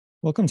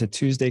Welcome to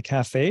Tuesday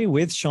Cafe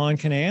with Sean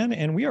Canan,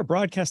 and we are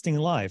broadcasting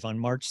live on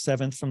March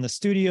 7th from the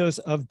studios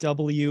of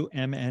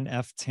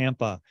WMNF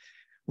Tampa.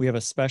 We have a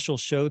special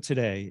show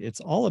today. It's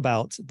all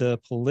about the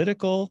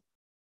political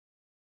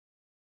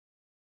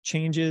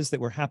changes that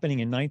were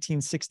happening in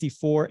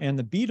 1964 and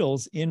the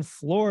Beatles in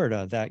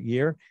Florida that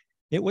year.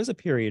 It was a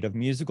period of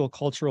musical,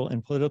 cultural,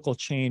 and political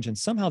change, and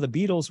somehow the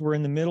Beatles were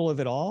in the middle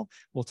of it all.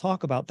 We'll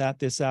talk about that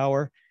this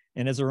hour.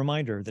 And as a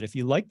reminder that if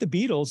you like the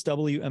Beatles,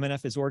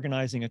 WMNF is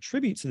organizing a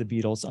tribute to the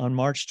Beatles on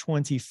March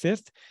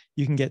 25th.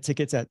 You can get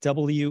tickets at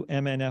WMNF.org.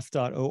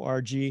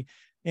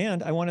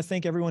 And I want to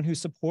thank everyone who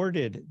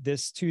supported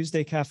this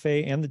Tuesday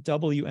Cafe and the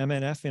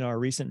WMNF in our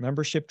recent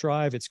membership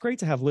drive. It's great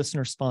to have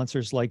listener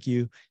sponsors like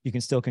you. You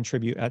can still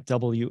contribute at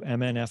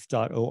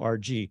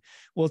WMNF.org.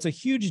 Well, it's a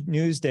huge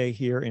news day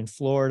here in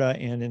Florida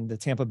and in the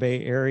Tampa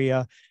Bay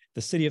area.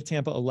 The City of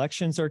Tampa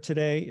elections are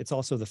today. It's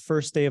also the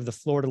first day of the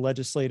Florida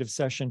legislative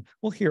session.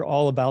 We'll hear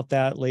all about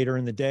that later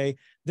in the day.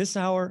 This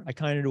hour, I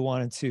kind of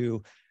wanted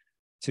to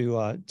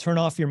turn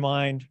off your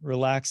mind,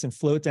 relax, and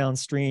float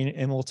downstream,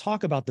 and we'll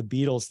talk about the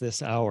Beatles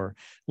this hour.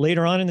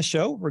 Later on in the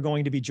show, we're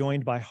going to be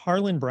joined by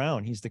Harlan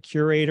Brown. He's the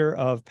curator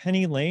of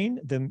Penny Lane,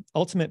 the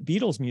Ultimate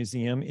Beatles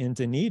Museum in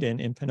Dunedin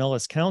in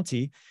Pinellas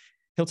County.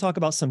 He'll talk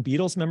about some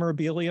Beatles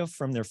memorabilia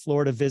from their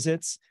Florida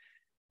visits.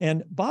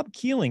 And Bob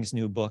Kealing's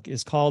new book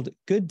is called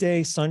Good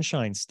Day,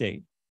 Sunshine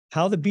State: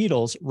 How the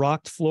Beatles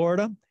Rocked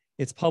Florida.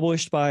 It's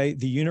published by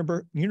the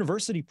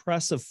University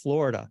Press of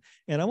Florida.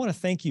 And I want to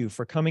thank you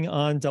for coming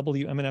on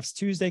WMNF's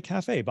Tuesday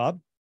Cafe, Bob.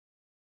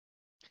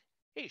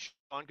 Hey,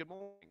 Sean, good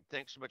morning.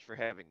 Thanks so much for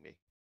having me.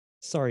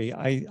 Sorry,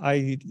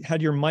 I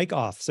had your mic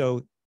off,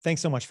 so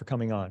thanks so much for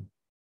coming on.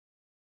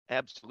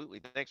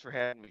 Absolutely. Thanks for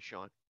having me,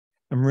 Sean.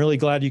 I'm really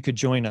glad you could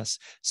join us.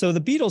 So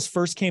the Beatles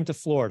first came to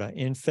Florida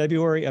in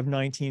February of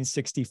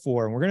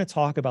 1964, and we're going to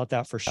talk about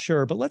that for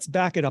sure, but let's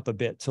back it up a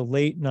bit to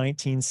late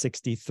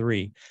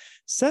 1963.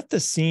 Set the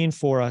scene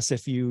for us,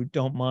 if you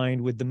don't mind,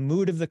 with the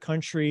mood of the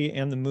country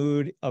and the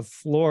mood of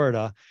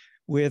Florida,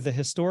 with the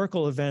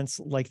historical events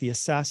like the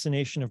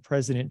assassination of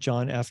President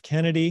John F.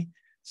 Kennedy.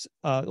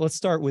 Let's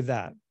start with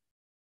that.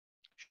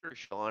 Sure,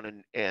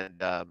 Sean.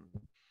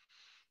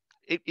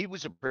 It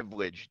was a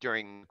privilege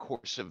during the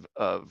course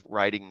of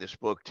writing this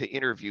book to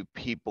interview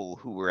people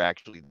who were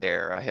actually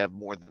there. I have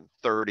more than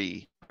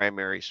 30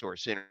 primary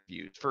source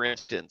interviews. For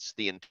instance,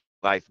 the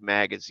Life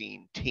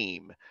magazine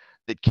team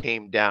that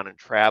came down and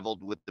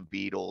traveled with the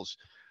Beatles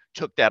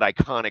took that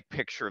iconic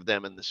picture of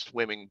them in the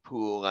swimming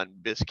pool on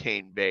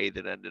Biscayne Bay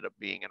that ended up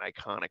being an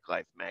iconic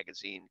Life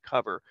magazine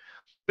cover.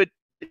 But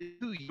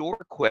to your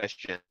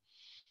question,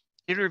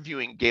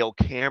 interviewing Gail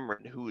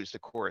Cameron, who is the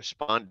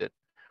correspondent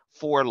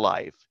for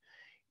Life,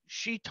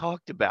 she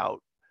talked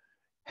about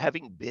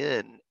having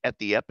been at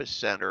the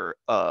epicenter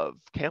of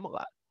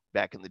Camelot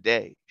back in the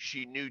day.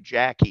 She knew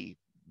Jackie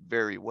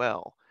very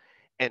well,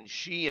 and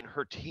she and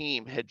her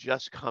team had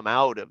just come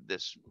out of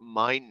this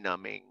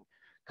mind-numbing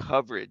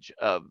coverage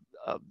of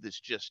this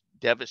just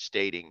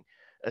devastating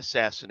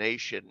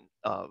assassination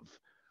of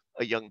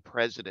a young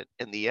president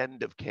and the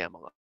end of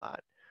Camelot.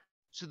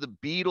 So the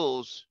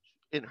Beatles,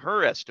 in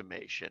her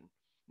estimation,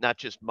 not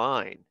just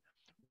mine,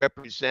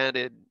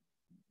 represented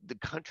the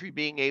country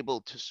being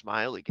able to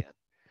smile again,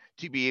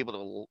 to be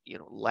able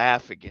to,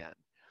 laugh again.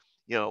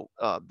 The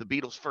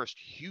Beatles' first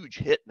huge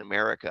hit in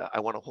America, I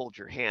Want to Hold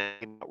Your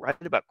Hand, right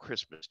about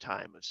Christmas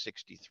time of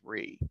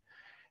 '63.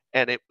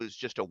 And it was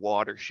just a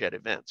watershed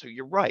event. So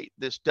you're right.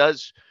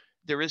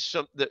 There is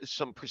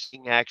some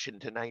preceding action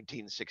to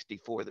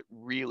 1964 that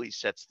really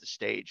sets the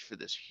stage for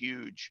this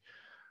huge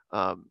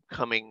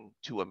coming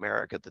to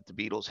America that the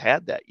Beatles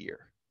had that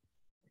year.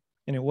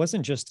 And it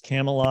wasn't just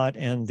Camelot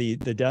and the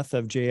death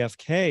of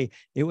JFK.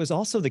 It was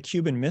also the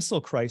Cuban Missile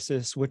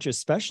Crisis, which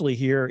especially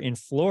here in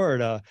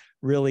Florida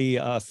really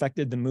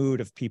affected the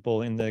mood of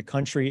people in the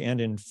country and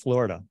in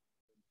Florida.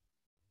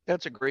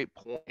 That's a great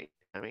point.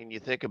 I mean, you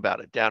think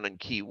about it, down in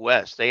Key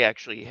West, they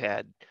actually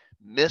had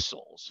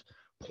missiles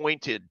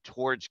pointed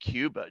towards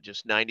Cuba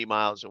just 90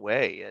 miles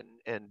away.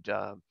 And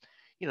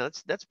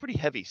that's pretty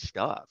heavy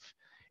stuff.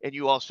 And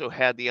you also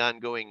had the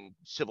ongoing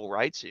civil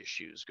rights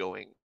issues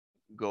going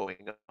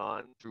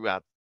on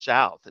throughout the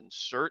South, and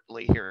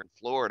certainly here in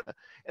Florida.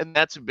 And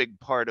that's a big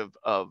part of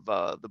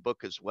the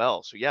book as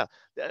well. So yeah,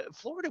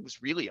 Florida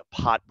was really a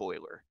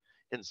potboiler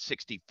in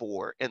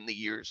 '64 and the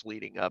years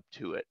leading up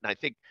to it. And I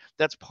think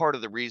that's part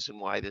of the reason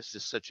why this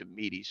is such a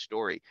meaty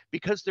story,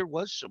 because there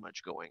was so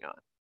much going on.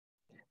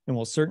 And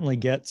we'll certainly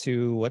get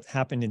to what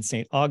happened in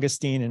St.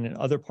 Augustine and in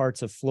other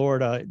parts of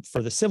Florida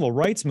for the civil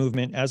rights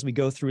movement as we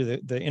go through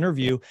the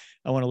interview.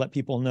 I want to let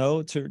people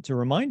know to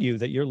remind you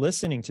that you're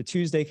listening to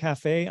Tuesday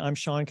Cafe. I'm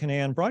Sean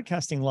Canan,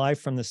 broadcasting live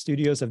from the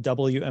studios of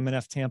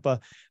WMNF Tampa.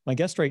 My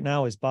guest right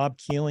now is Bob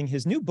Kealing.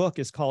 His new book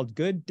is called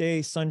Good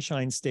Day,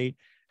 Sunshine State: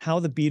 How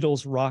the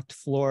Beatles Rocked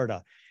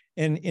Florida.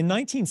 And in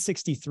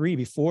 1963,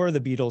 before the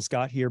Beatles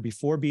got here,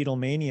 before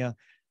Beatlemania,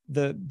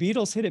 the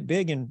Beatles hit it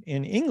big in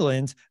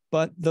England,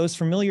 but those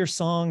familiar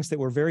songs that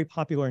were very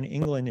popular in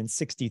England in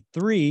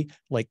 63,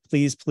 like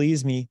Please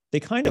Please Me, they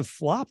kind of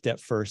flopped at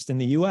first in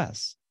the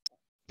US.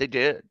 They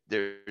did.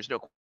 There's no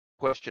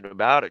question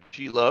about it.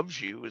 She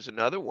Loves You is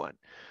another one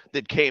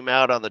that came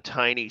out on the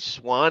tiny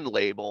Swan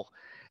label.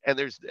 And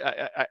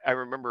I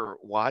remember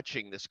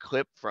watching this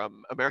clip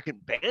from American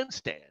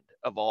Bandstand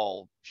of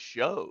all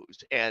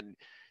shows. And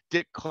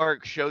Dick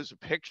Clark shows a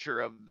picture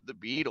of the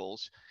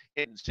Beatles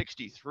in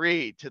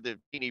 63 to the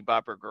teeny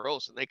bopper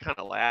girls, and they kind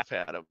of laugh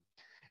at him.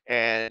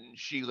 And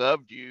She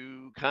Loved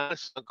You kind of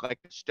sunk like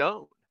a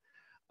stone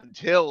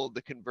until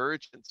the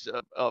convergence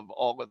of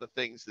all of the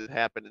things that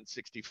happened in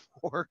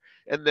 64.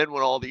 And then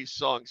when all these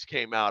songs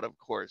came out, of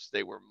course,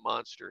 they were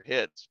monster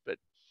hits. But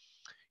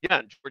yeah,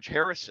 and George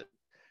Harrison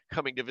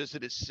coming to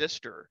visit his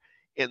sister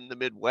in the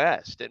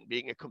Midwest and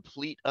being a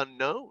complete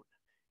unknown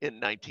in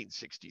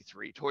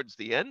 1963 towards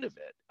the end of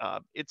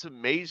it. It's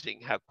amazing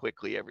how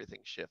quickly everything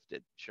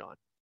shifted, Sean.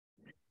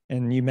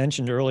 And you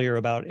mentioned earlier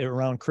about it,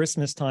 around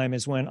Christmas time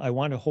is when I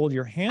Want to Hold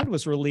Your Hand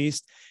was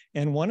released.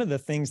 And one of the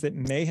things that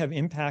may have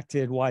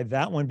impacted why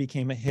that one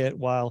became a hit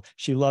while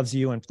She Loves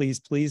You and Please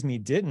Please Me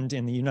didn't,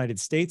 in the United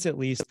States at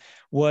least,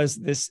 was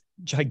this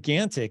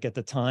gigantic, at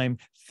the time,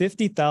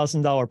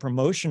 $50,000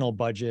 promotional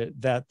budget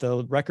that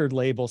the record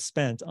label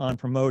spent on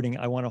promoting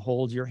I Want to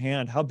Hold Your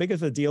Hand. How big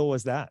of a deal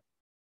was that?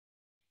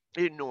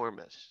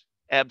 Enormous.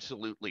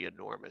 Absolutely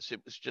enormous. It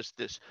was just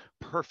this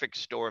perfect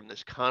storm,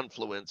 this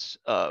confluence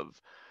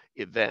of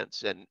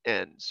events,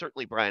 and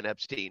certainly Brian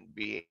Epstein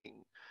being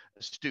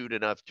astute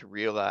enough to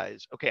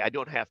realize, okay, I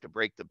don't have to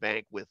break the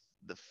bank with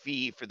the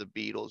fee for the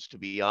Beatles to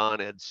be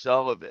on Ed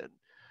Sullivan,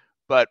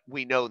 but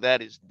we know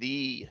that is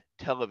the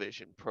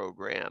television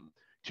program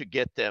to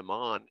get them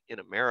on in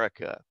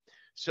America.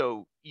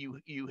 So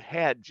you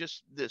had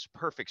just this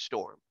perfect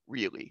storm,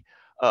 really,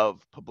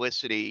 of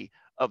publicity,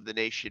 of the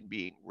nation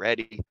being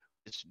ready,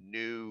 this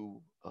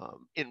new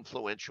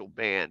influential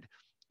band.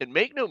 And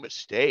make no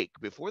mistake,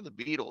 before the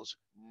Beatles,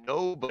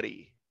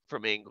 nobody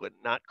from England,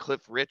 not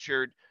Cliff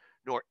Richard,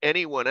 nor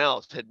anyone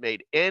else, had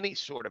made any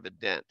sort of a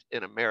dent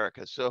in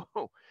America. So,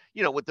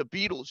 what the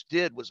Beatles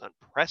did was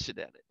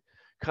unprecedented,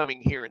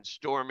 coming here and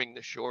storming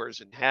the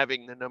shores and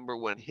having the number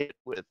one hit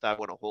with I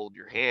Want to Hold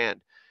Your Hand,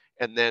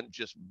 and then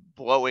just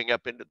blowing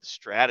up into the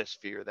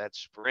stratosphere that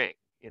spring.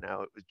 It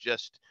was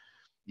just,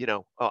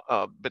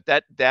 but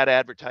that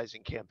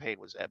advertising campaign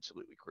was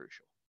absolutely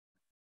crucial.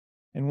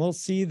 And we'll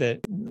see that,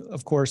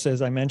 of course,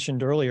 as I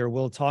mentioned earlier,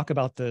 we'll talk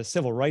about the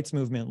civil rights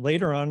movement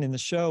later on in the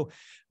show.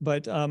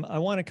 But I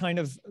want to kind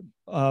of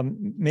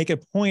make a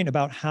point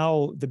about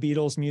how the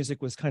Beatles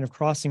music was kind of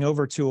crossing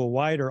over to a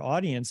wider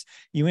audience.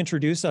 You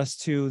introduce us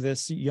to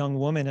this young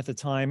woman at the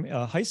time,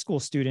 a high school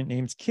student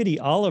named Kitty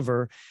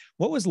Oliver.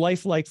 What was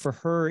life like for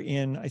her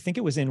I think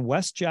it was in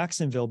West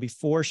Jacksonville,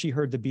 before she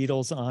heard the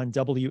Beatles on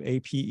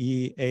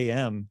WAPE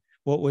AM?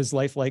 What was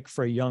life like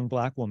for a young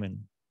Black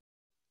woman?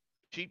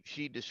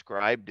 She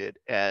described it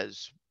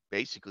as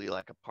basically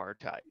like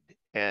apartheid,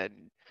 and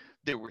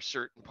there were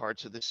certain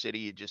parts of the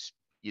city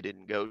you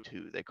didn't go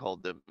to. They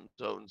called them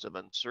zones of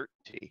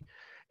uncertainty,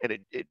 and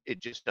it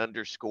just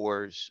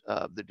underscores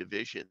the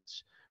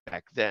divisions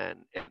back then.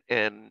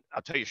 And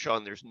I'll tell you,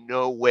 Sean, there's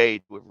no way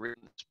to have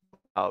written this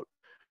about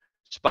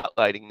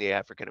spotlighting the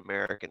African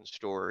American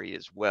story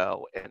as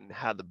well, and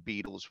how the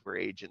Beatles were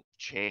agents of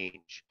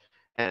change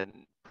and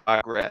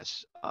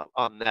progress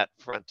on that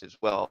front as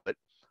well. But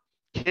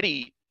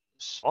Kitty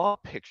saw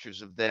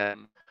pictures of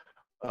them,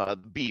 the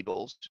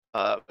Beatles,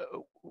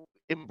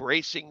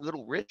 embracing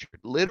Little Richard,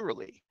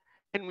 literally.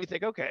 And we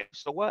think, okay,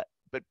 so what?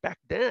 But back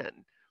then,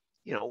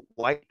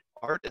 white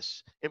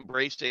artists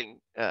embracing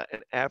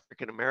an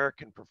African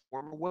American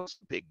performer was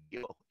a big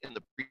deal in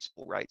the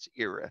pre-civil rights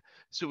era.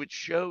 So it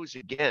shows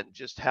again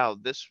just how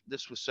this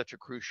was such a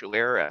crucial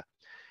era.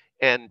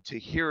 And to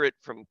hear it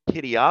from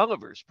Kitty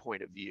Oliver's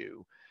point of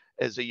view,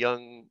 as a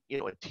young,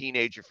 a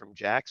teenager from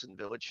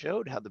Jacksonville, it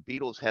showed how the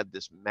Beatles had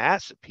this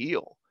mass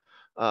appeal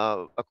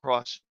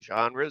across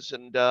genres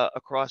and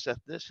across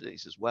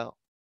ethnicities as well.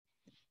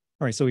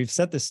 All right, so we've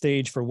set the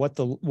stage for what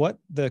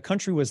the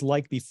country was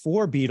like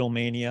before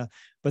Beatlemania,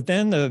 but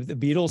then the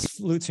Beatles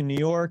flew to New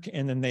York,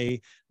 and then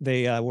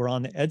they were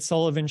on the Ed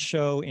Sullivan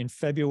Show in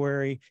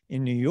February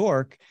in New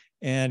York,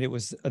 and it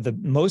was the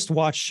most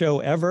watched show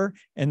ever.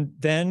 And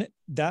then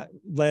that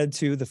led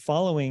to the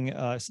following,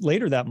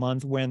 later that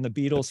month, when the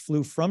Beatles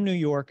flew from New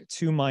York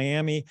to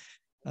Miami.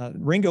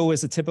 Ringo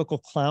was a typical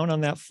clown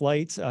on that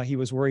flight. He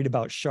was worried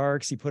about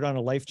sharks. He put on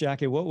a life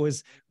jacket. What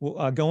was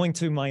going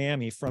to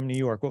Miami from New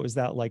York? What was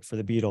that like for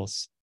the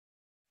Beatles?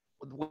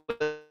 The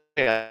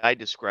way I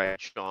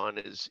describe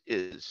Sean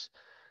is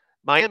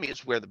Miami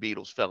is where the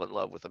Beatles fell in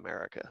love with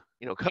America.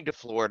 Coming to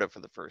Florida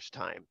for the first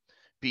time.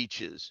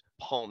 Beaches,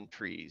 palm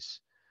trees,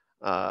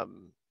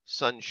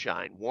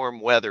 sunshine,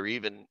 warm weather,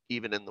 even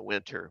in the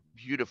winter,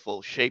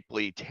 beautiful,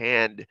 shapely,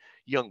 tanned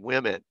young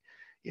women.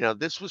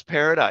 This was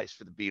paradise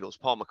for the Beatles.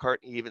 Paul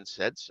McCartney even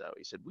said so.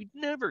 He said, we'd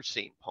never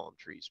seen palm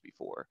trees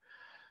before.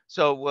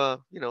 So,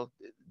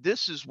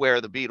 this is where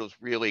the Beatles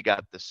really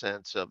got the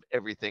sense of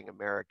everything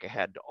America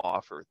had to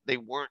offer. They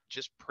weren't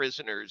just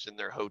prisoners in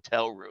their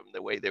hotel room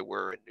the way they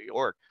were in New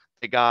York.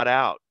 They got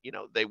out,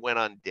 they went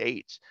on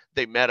dates.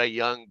 They met a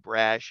young,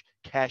 brash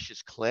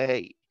Cassius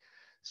Clay.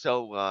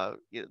 So,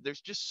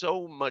 there's just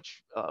so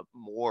much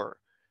more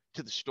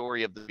to the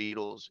story of the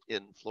Beatles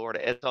in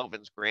Florida. Ed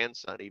Sullivan's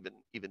grandson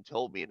even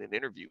told me in an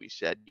interview, he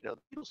said, the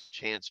Beatles'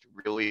 chance to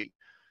really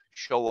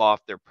show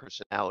off their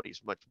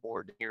personalities much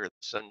more here in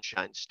the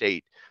Sunshine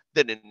State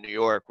than in New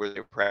York, where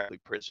they were practically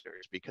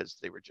prisoners because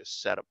they were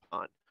just set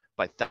upon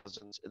by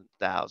thousands and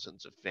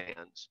thousands of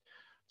fans.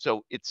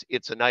 So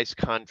it's a nice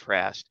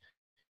contrast.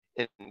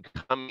 And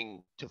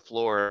coming to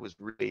Florida was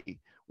really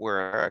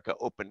where America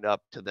opened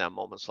up to them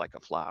almost like a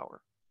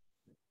flower.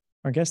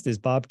 Our guest is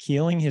Bob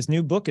Kealing. His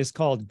new book is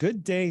called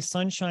Good Day,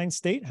 Sunshine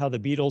State, How the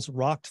Beatles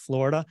Rocked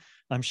Florida.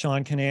 I'm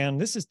Sean Canan.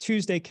 This is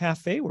Tuesday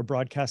Cafe. We're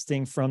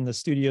broadcasting from the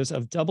studios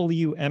of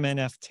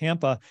WMNF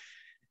Tampa.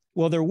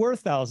 Well, there were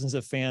thousands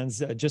of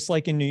fans, just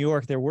like in New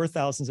York, there were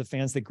thousands of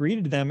fans that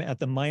greeted them at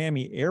the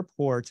Miami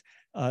airport.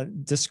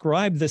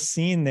 Describe the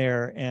scene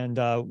there and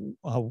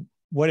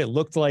what it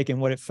looked like and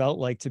what it felt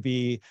like to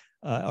be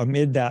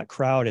amid that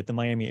crowd at the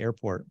Miami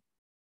airport.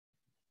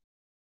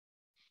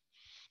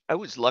 I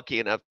was lucky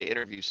enough to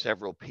interview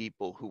several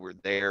people who were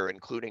there,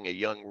 including a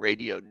young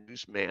radio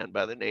newsman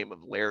by the name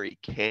of Larry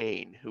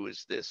Kane, who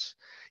is this,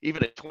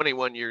 even at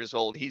 21 years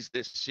old, he's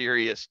this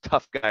serious,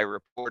 tough guy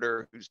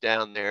reporter who's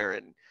down there.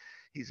 And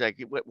he's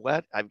like,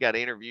 what? I've got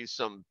to interview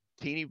some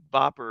teeny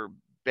bopper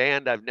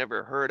band I've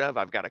never heard of.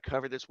 I've got to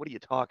cover this. What are you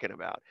talking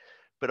about?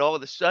 But all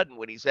of a sudden,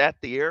 when he's at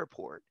the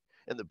airport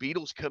and the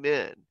Beatles come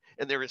in,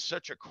 and there is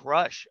such a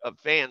crush of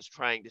fans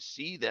trying to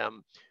see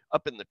them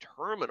up in the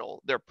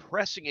terminal, they're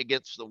pressing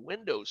against the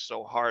windows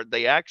so hard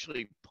they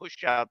actually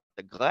push out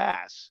the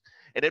glass,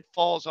 and it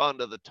falls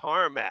onto the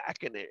tarmac,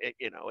 and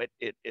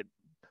it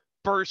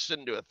bursts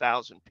into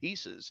 1,000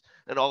 pieces.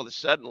 And all of a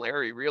sudden,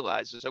 Larry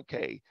realizes,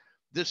 okay,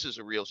 this is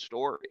a real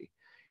story.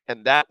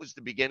 And that was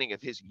the beginning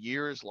of his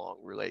years-long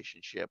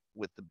relationship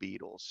with the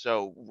Beatles.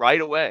 So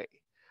right away,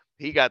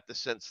 he got the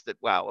sense that,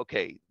 wow,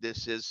 okay,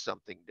 this is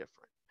something different.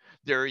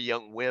 There are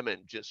young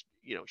women just,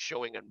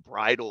 showing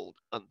unbridled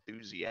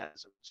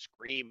enthusiasm,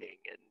 screaming.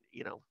 And,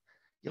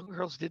 young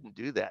girls didn't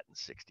do that in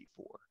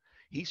 64.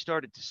 He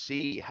started to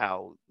see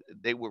how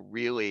they were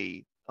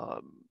really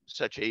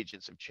such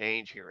agents of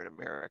change here in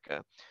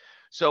America.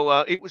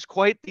 So it was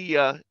quite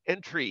the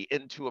entry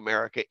into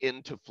America,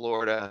 into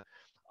Florida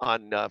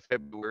on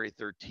February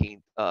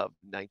 13th of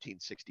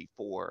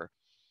 1964.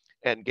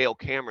 And Gail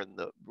Cameron,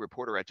 the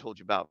reporter I told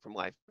you about from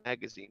Life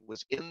magazine,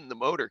 was in the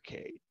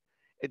motorcade.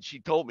 And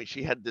she told me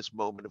she had this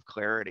moment of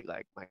clarity,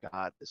 like, my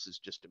God, this is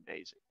just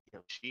amazing.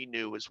 She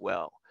knew as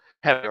well,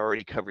 having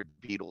already covered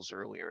Beatles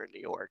earlier in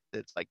New York,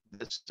 that's like,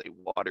 this is a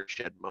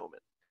watershed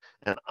moment.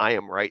 And I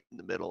am right in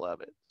the middle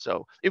of it.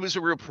 So it was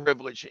a real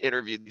privilege to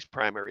interview these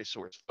primary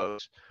source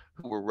folks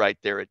who were right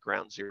there at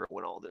ground zero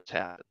when all this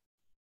happened.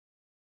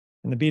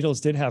 And the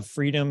Beatles did have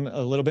freedom,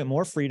 a little bit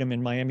more freedom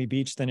in Miami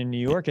Beach than in New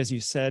York, as you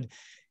said.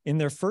 In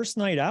their first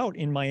night out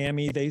in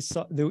Miami, they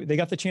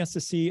got the chance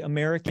to see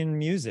American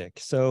music.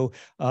 So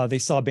they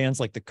saw bands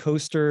like the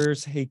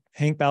Coasters,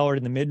 Hank Ballard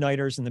and the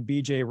Midnighters, and the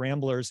BJ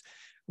Ramblers.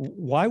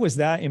 Why was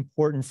that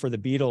important for the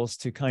Beatles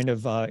to kind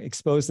of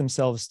expose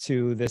themselves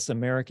to this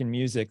American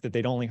music that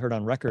they'd only heard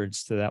on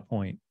records to that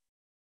point?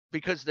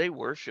 Because they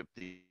worshiped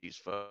these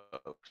folks.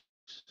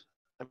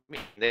 I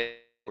mean, they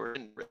were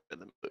in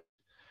rhythm.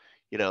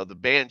 The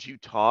bands you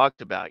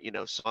talked about,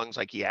 songs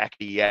like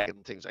Yakety Yak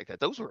and things like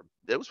that, those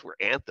were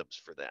anthems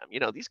for them.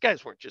 These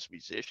guys weren't just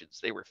musicians,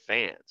 they were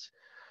fans.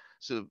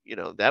 So,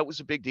 that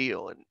was a big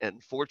deal.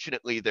 And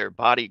fortunately, their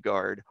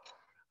bodyguard,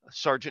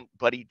 Sergeant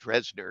Buddy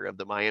Dresner of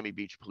the Miami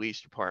Beach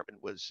Police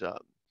Department, was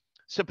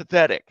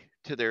sympathetic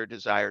to their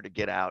desire to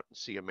get out and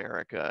see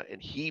America.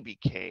 And he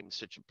became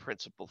such a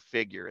principal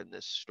figure in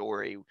this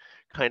story,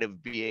 kind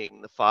of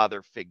being the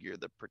father figure,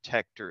 the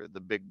protector, the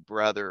big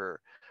brother.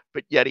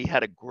 But yet he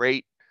had a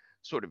great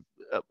sort of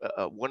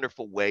a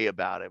wonderful way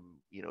about him,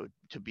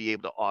 to be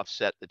able to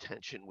offset the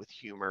tension with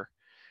humor.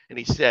 And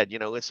he said,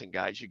 listen,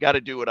 guys, you got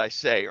to do what I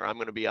say, or I'm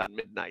going to be on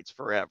midnights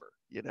forever.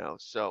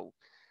 So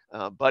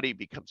Buddy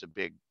becomes a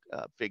big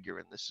figure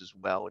in this as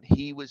well. And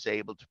he was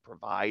able to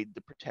provide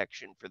the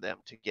protection for them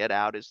to get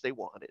out as they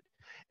wanted.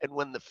 And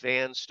when the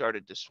fans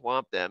started to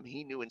swamp them,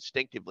 he knew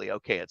instinctively,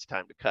 okay, it's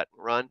time to cut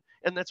and run.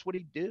 And that's what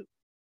he'd do.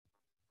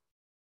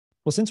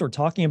 Well, since we're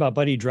talking about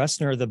Buddy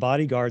Dresner, the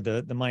bodyguard,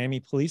 the Miami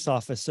police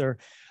officer,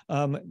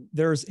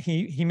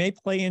 he may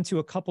play into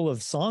a couple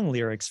of song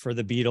lyrics for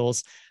the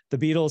Beatles. The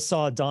Beatles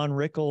saw Don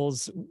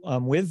Rickles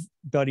with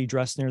Buddy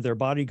Dresner, their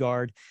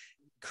bodyguard.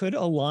 Could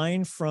a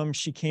line from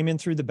 "She Came In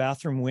Through the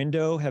Bathroom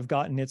Window" have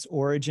gotten its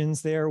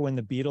origins there when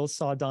the Beatles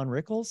saw Don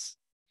Rickles?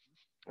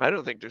 I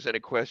don't think there's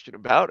any question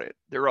about it.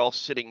 They're all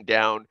sitting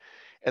down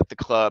at the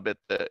club at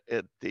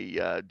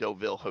the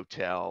Deauville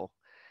Hotel.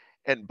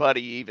 And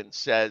Buddy even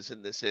says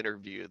in this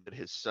interview that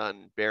his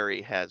son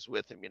Barry has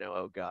with him,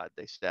 oh God,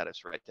 they sat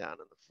us right down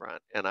in the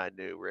front. And I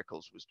knew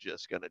Rickles was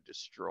just going to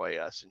destroy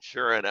us. And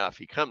sure enough,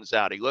 he comes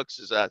out, he looks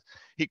at us,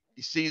 he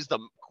sees the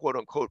quote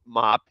unquote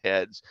mop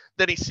heads.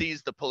 Then he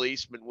sees the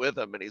policeman with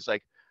him and he's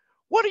like,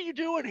 "What are you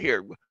doing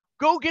here?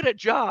 Go get a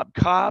job,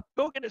 cop.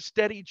 Go get a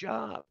steady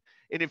job."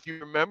 And if you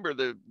remember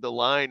the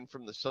line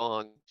from the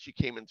song, she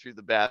came in through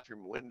the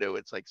bathroom window.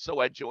 It's like, so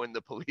I joined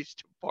the police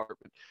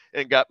department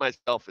and got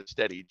myself a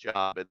steady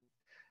job.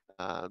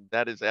 And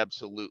that is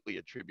absolutely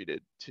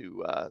attributed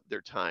to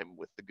their time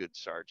with the good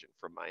sergeant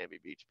from Miami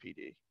Beach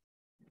PD.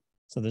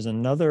 So there's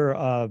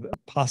another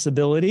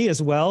possibility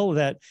as well,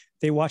 that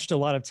they watched a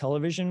lot of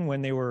television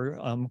when they were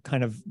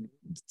kind of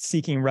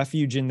seeking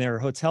refuge in their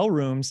hotel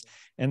rooms,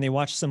 and they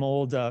watched some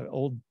old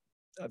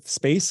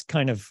space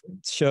kind of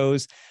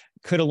shows.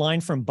 Could a line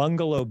from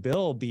Bungalow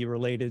Bill be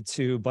related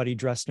to Buddy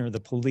Dresner,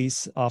 the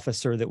police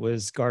officer that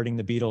was guarding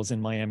the Beatles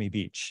in Miami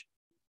Beach?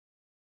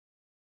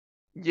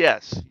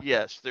 Yes,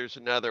 yes. There's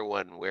another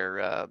one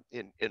where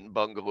in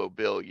Bungalow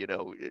Bill,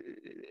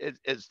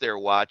 as they're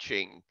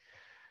watching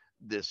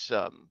this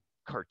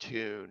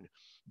cartoon,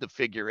 the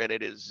figure in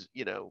it is,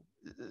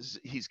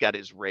 he's got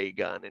his ray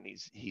gun and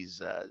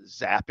he's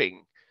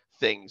zapping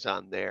things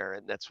on there,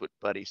 and that's what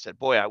Buddy said.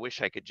 Boy, I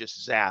wish I could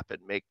just zap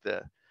and make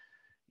the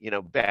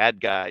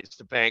bad guys,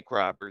 the bank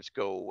robbers,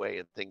 go away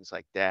and things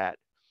like that.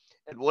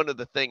 And one of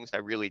the things I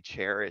really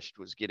cherished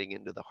was getting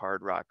into the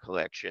Hard Rock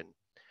collection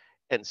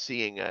and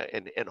seeing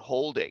and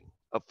holding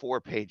a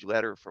 4-page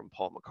letter from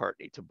Paul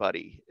McCartney to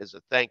Buddy as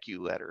a thank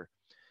you letter.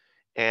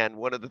 And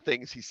one of the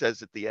things he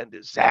says at the end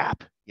is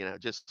zap,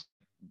 just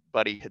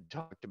Buddy had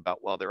talked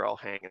about while they're all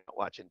hanging out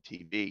watching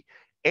TV.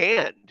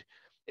 And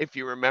if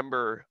you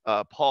remember,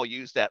 Paul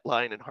used that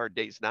line in Hard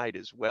Day's Night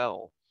as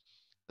well,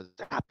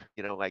 zap,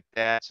 like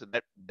that. So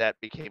that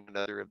became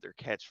another of their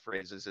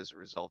catchphrases as a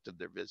result of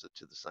their visit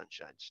to the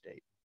Sunshine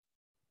State.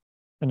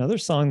 Another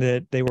song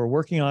that they were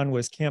working on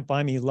was Can't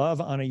Buy Me Love.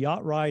 On a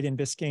yacht ride in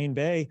Biscayne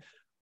Bay,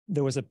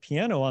 there was a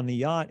piano on the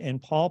yacht,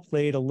 and Paul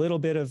played a little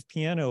bit of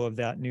piano of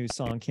that new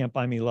song, Can't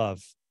Buy Me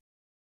Love.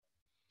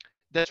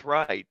 That's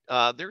right.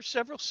 There's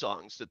several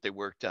songs that they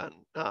worked on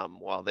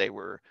while they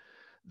were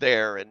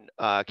there, and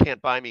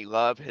Can't Buy Me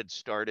Love had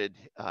started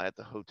at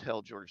the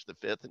Hotel George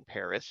V in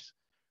Paris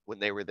when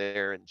they were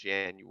there in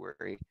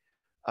January.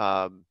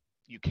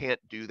 You Can't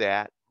Do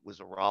That was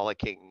a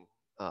rollicking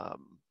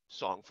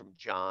song from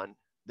John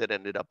that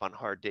ended up on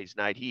Hard Day's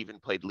Night. He even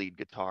played lead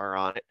guitar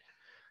on it.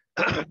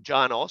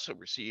 John also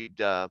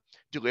received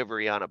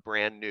delivery on a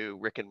brand new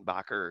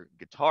Rickenbacker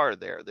guitar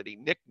there that he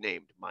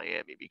nicknamed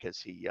Miami because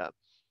he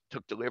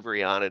took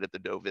delivery on it at the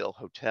Deauville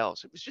Hotel.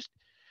 So it was just,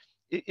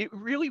 it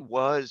really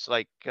was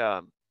like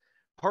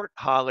part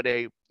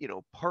holiday,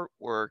 part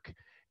work.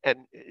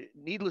 And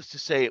needless to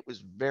say, it was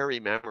very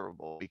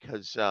memorable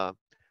because the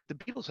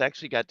Beatles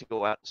actually got to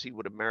go out and see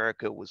what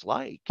America was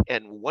like.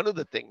 And one of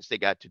the things they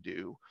got to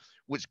do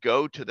was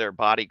go to their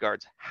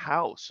bodyguard's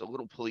house, a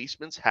little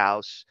policeman's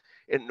house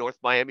in North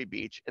Miami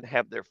Beach, and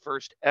have their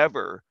first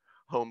ever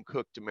home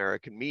cooked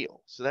American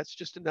meal. So that's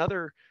just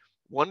another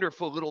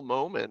wonderful little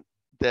moment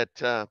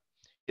that,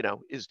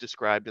 is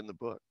described in the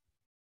book.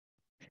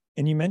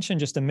 And you mentioned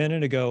just a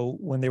minute ago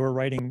when they were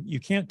writing You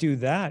Can't Do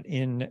That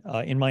in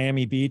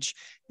Miami Beach.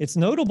 It's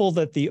notable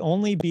that the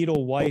only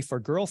Beatle wife or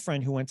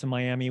girlfriend who went to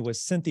Miami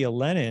was Cynthia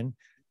Lennon.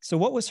 So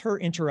what was her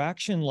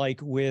interaction like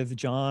with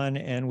John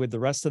and with the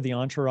rest of the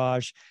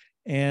entourage?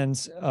 And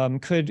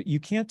could You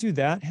Can't Do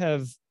That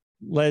have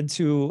led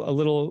to a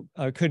little,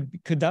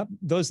 could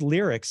those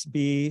lyrics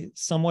be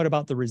somewhat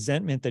about the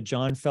resentment that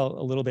John felt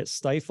a little bit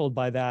stifled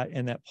by that,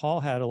 and that Paul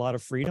had a lot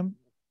of freedom?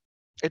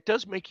 It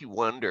does make you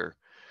wonder.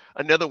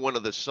 Another one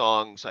of the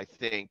songs I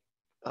think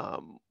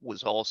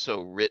was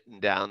also written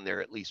down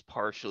there, at least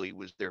partially,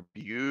 was their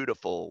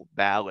beautiful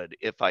ballad,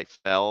 If I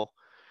Fell,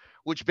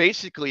 which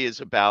basically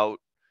is about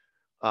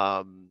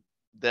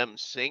them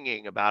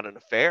singing about an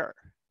affair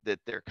that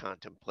they're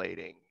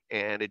contemplating.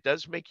 And it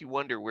does make you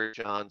wonder where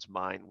John's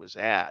mind was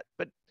at.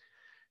 But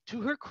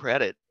to her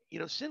credit,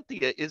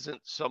 Cynthia isn't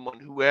someone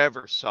who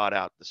ever sought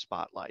out the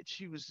spotlight.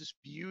 She was this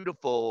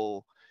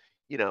beautiful,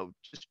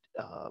 just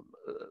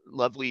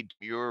lovely,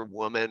 demure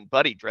woman.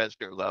 Buddy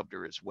Dresner loved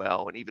her as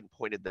well, and even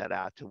pointed that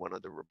out to one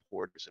of the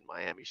reporters in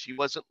Miami. She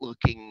wasn't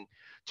looking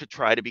to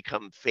try to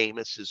become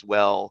famous as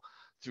well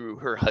through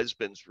her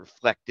husband's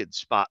reflected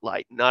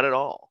spotlight, not at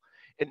all.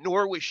 And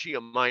nor was she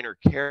a minor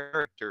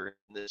character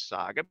in this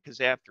saga, because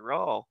after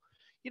all,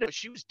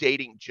 she was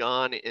dating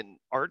John in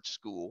art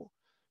school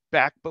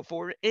back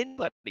before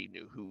anybody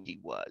knew who he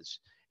was,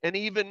 and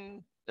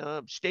even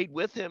stayed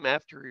with him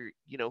after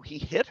he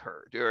hit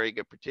her during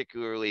a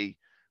particularly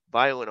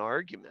violent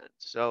argument.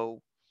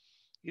 So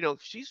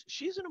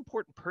she's an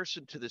important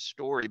person to this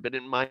story. But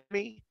in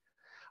Miami,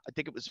 I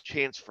think it was a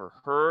chance for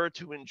her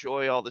to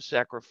enjoy all the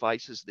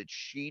sacrifices that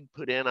she'd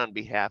put in on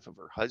behalf of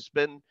her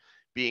husband,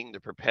 being the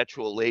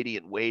perpetual lady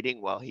in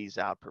waiting while he's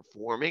out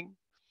performing.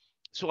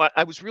 So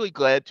I was really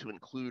glad to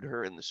include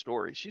her in the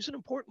story. She's an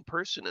important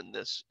person in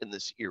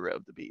this era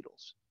of the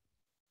Beatles.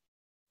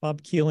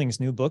 Bob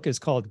Kealing's new book is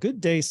called Good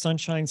Day,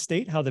 Sunshine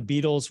State, How the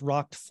Beatles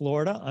Rocked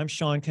Florida. I'm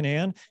Sean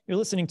Canan. You're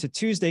listening to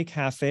Tuesday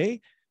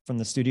Cafe from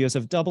the studios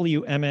of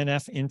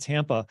WMNF in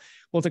Tampa.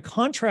 Well, to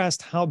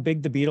contrast how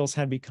big the Beatles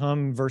had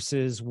become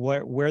versus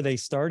where they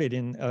started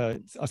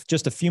in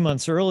just a few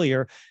months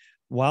earlier,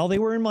 while they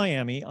were in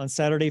Miami on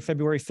Saturday,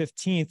 February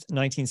 15th,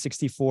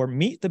 1964,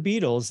 Meet the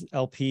Beatles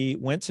LP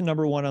went to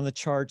 #1 on the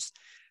charts.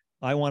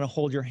 I Want to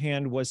Hold Your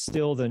Hand was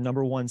still the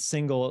 #1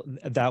 single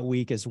that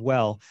week as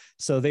well.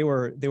 So they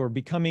were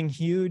becoming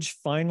huge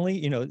finally.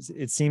 You know,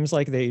 it seems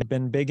like they'd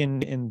been big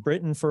in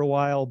Britain for a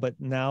while, but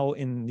now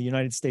in the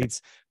United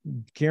States,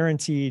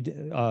 guaranteed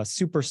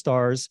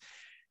superstars.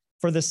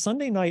 For the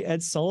Sunday night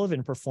Ed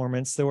Sullivan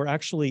performance, there were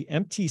actually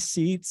empty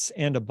seats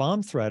and a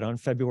bomb threat on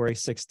February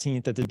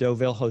 16th at the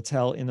Deauville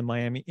Hotel in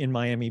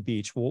Miami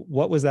Beach.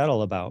 What was that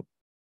all about?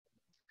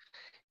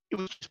 It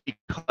was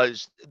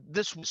because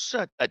this was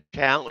such a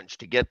challenge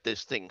to get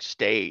this thing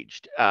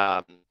staged.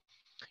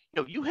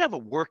 You have a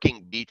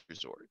working beach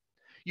resort.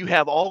 You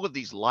have all of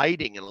these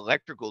lighting and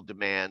electrical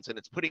demands, and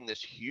it's putting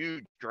this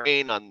huge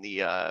drain on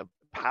the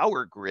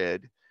power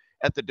grid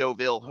at the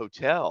Deauville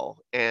Hotel.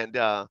 And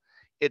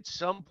at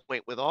some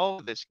point, with all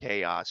of this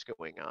chaos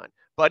going on,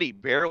 Buddy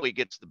barely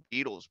gets the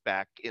Beatles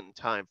back in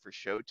time for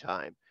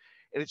showtime.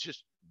 And it's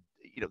just,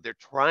 they're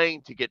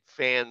trying to get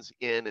fans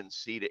in and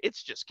seated.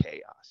 It's just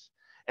chaos.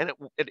 And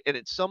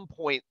at some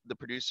point, the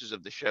producers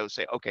of the show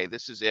say, okay,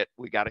 this is it.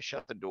 We got to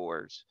shut the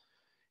doors.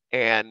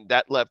 And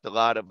that left a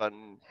lot of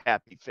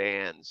unhappy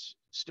fans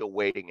still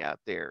waiting out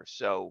there.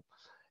 So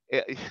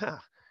yeah,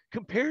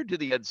 compared to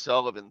the Ed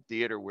Sullivan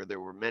Theater, where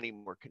there were many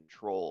more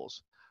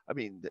controls, I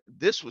mean,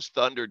 this was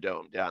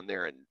Thunderdome down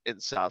there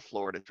in South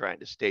Florida trying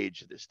to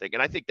stage this thing.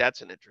 And I think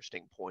that's an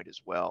interesting point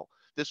as well.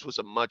 This was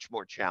a much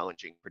more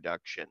challenging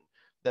production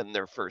than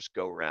their first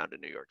go around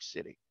in New York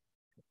City.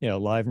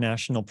 Live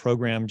national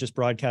program just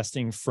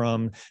broadcasting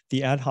from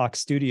the ad hoc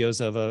studios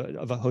of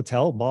a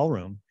hotel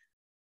ballroom.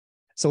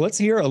 So let's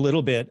hear a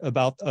little bit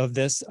of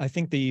this. I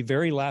think the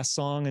very last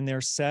song in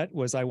their set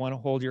was I Want to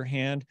Hold Your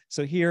Hand.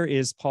 So here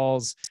is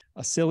Paul's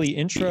silly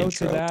intro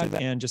to that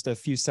and just a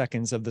few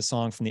seconds of the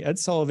song from the Ed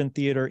Sullivan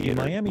Theater in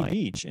Miami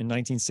Beach in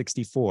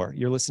 1964.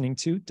 You're listening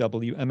to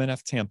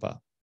WMNF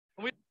Tampa.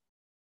 We'd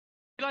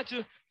like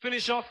to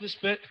finish off this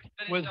bit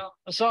with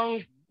a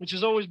song which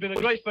has always been a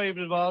great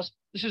favorite of ours.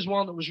 This is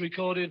one that was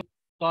recorded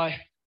by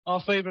our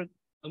favorite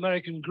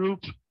American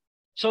group,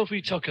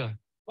 Sophie Tucker.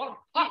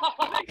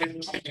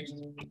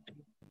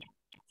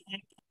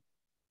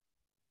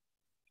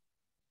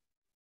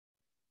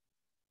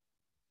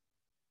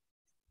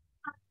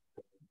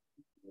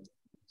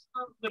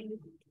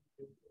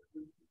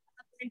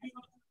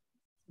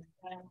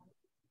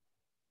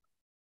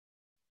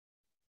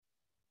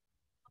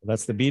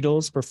 That's the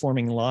Beatles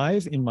performing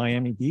live in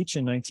Miami Beach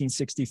in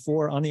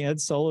 1964 on the Ed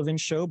Sullivan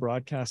Show,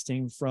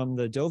 broadcasting from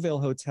the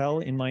Deauville Hotel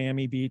in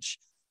Miami Beach.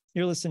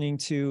 You're listening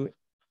to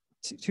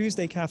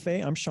Tuesday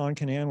Cafe. I'm Sean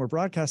Canan. We're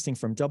broadcasting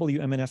from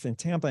WMNF in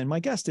Tampa, and my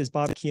guest is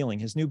Bob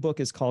Kealing. His new book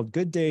is called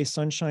Good Day,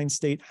 Sunshine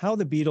State, How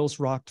the Beatles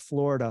Rocked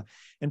Florida.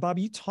 And Bob,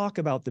 you talk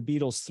about the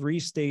Beatles' 3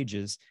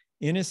 stages: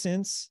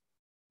 innocence,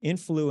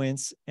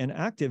 influence, and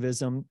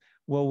activism.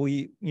 Well,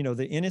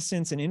 the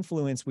innocence and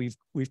influence we've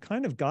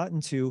kind of gotten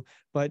to,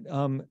 but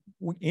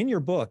in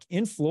your book,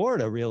 in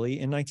Florida, really,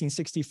 in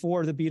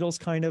 1964, the Beatles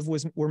kind of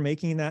were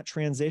making that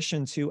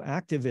transition to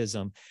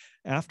activism.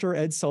 After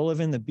Ed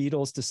Sullivan, the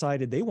Beatles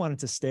decided they wanted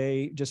to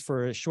stay just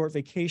for a short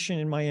vacation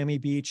in Miami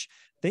Beach.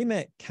 They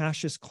met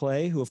Cassius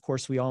Clay, who of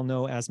course we all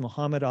know as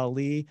Muhammad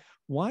Ali.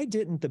 Why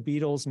didn't the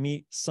Beatles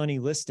meet Sonny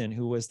Liston,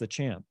 who was the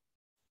champ?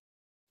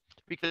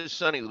 Because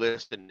Sonny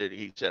Liston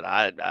he said,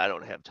 I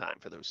don't have time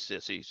for those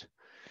sissies.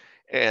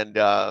 And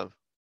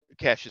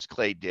Cassius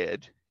Clay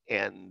did,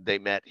 and they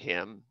met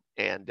him.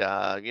 And,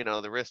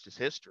 the rest is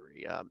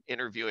history.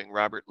 Interviewing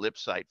Robert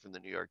Lipsyte from the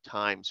New York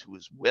Times, who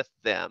was with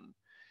them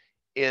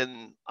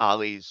in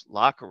Ali's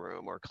locker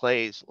room or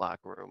Clay's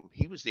locker room,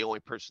 he was the only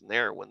person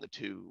there when the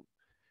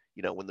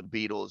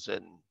Beatles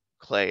and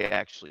Clay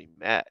actually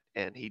met.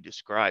 And he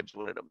describes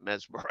what a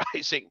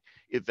mesmerizing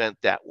event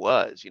that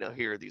was.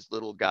 Here are these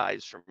little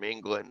guys from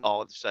England.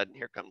 All of a sudden,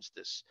 here comes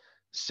this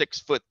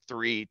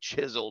 6'3"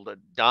 chiseled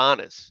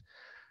Adonis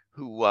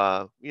who,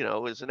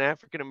 is an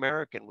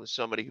African-American, was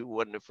somebody who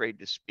wasn't afraid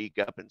to speak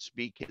up and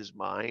speak his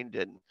mind.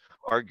 And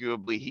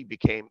arguably, he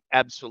became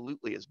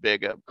absolutely as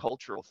big a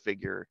cultural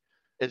figure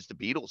as the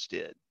Beatles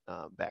did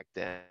back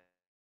then.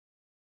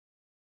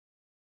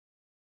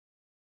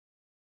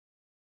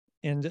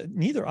 And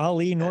neither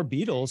Ali nor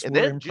Beatles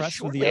were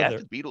impressed with the other.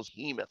 After the Beatles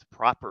behemoth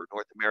proper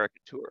North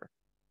American tour.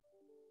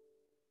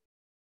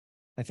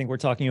 I think we're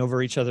talking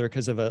over each other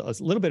because of a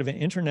little bit of an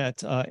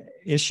internet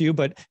issue.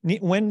 But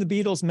when the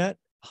Beatles met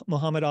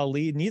Muhammad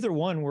Ali, neither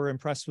one were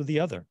impressed with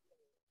the other.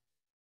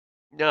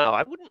 No,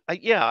 I wouldn't.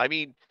 I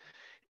mean,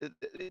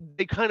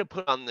 they kind of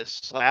put on this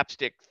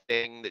slapstick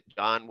thing that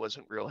John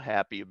wasn't real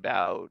happy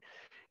about,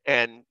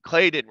 and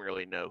Clay didn't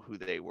really know who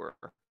they were.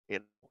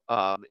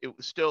 It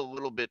was still a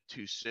little bit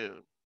too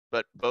soon,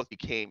 but both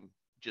became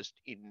just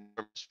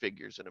enormous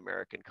figures in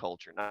American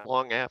culture, not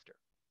long after.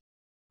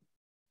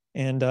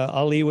 And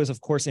Ali was,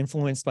 of course,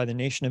 influenced by the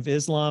Nation of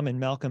Islam and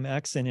Malcolm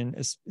X, and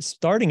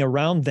starting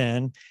around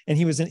then, and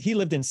he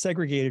lived in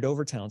segregated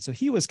Overtown, so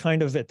he was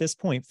kind of at this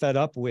point fed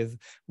up with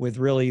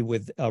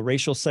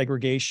racial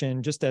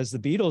segregation, just as the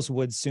Beatles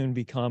would soon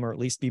become, or at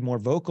least be more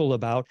vocal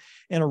about.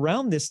 And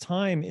around this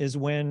time is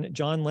when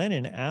John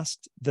Lennon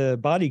asked the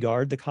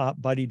bodyguard, the cop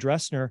Buddy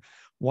Dressner,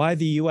 why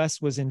the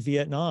U.S. was in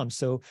Vietnam.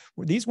 So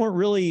these weren't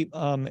really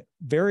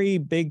very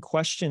big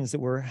questions that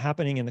were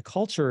happening in the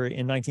culture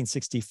in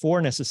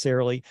 1964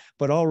 necessarily,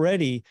 but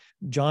already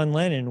John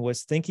Lennon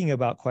was thinking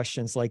about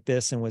questions like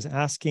this and was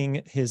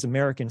asking his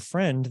American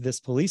friend, this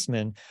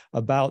policeman,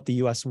 about the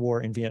U.S.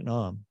 war in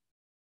Vietnam.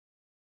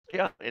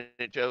 Yeah, and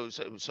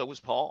so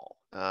was Paul.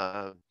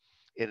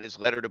 In his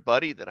letter to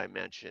Buddy that I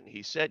mentioned,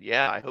 he said,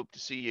 yeah, I hope to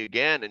see you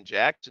again in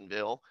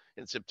Jacksonville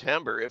in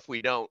September if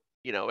we don't,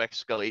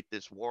 escalate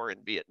this war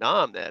in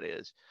Vietnam, that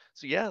is.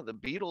 So yeah, the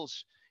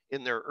Beatles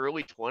in their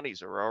early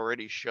 20s are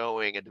already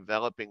showing a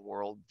developing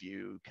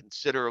worldview,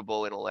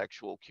 considerable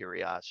intellectual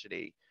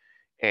curiosity,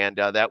 and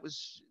that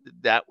was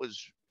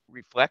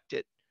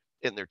reflected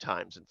in their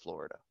times in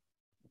Florida.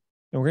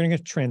 And we're going to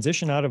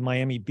transition out of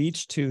Miami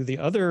Beach to the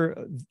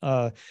other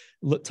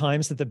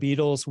times that the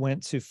Beatles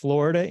went to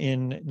Florida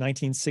in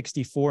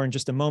 1964 in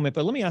just a moment.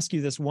 But let me ask you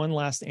this one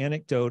last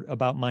anecdote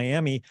about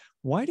Miami.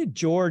 Why did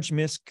George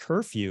miss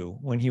curfew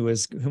when he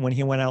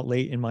went out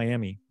late in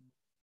Miami?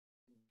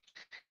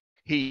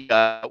 He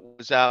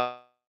was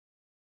out.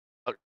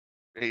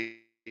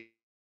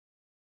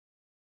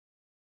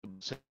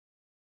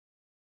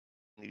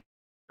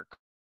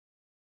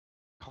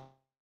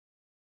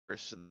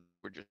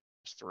 We're just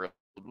thrilled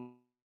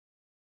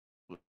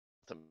with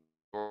them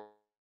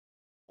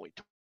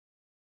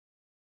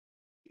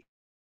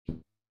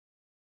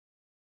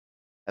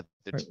at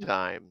the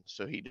time.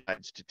 So he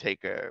decides to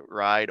take a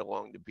ride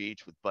along the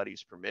beach with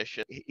Buddy's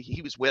permission.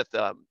 He was with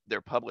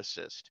their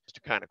publicist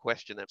to kind of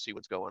question them, see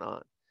what's going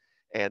on.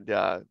 And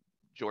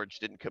George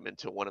didn't come in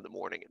till 1 a.m,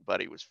 and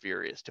Buddy was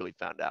furious till he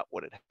found out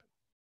what had happened.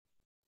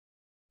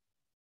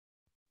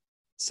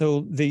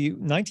 So the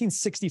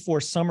 1964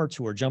 summer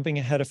tour, jumping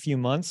ahead a few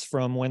months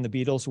from when the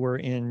Beatles were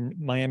in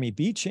Miami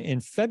Beach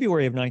in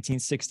February of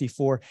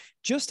 1964,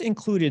 just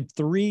included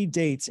 3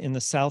 dates in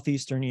the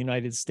southeastern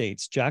United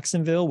States: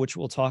 Jacksonville, which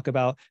we'll talk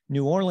about,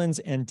 New Orleans,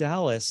 and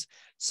Dallas.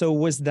 So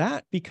was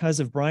that because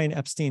of Brian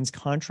Epstein's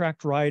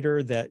contract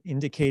rider that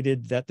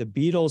indicated that the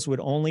Beatles would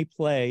only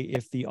play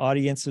if the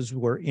audiences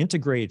were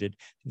integrated,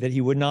 that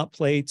he would not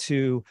play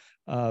to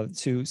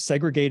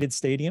segregated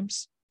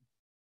stadiums?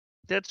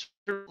 That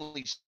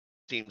certainly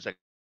seems like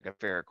a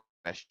fair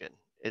question.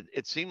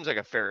 It seems like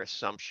a fair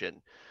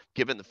assumption,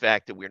 given the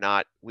fact that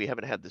we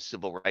haven't had the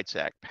Civil Rights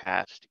Act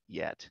passed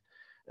yet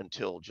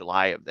until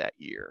July of that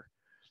year.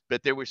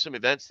 But there were some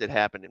events that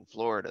happened in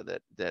Florida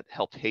that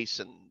helped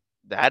hasten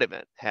that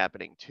event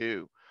happening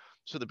too.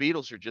 So the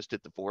Beatles are just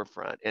at the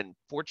forefront. And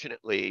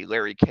fortunately,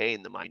 Larry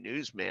Kane, the My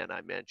Newsman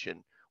I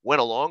mentioned,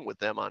 went along with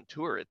them on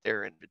tour at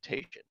their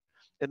invitation.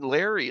 And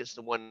Larry is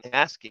the one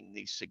asking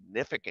these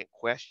significant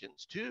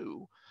questions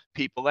to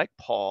people like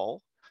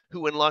Paul,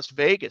 who in Las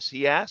Vegas,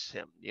 he asks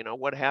him,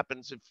 what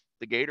happens if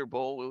the Gator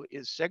Bowl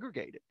is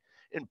segregated?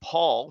 And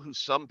Paul, who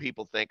some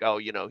people think,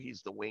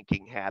 he's the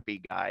winking,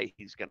 happy guy,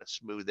 he's going to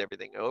smooth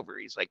everything over.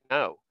 He's like,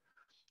 no,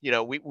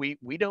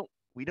 we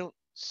don't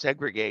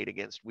segregate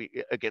against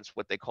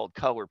what they called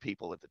color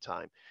people at the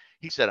time.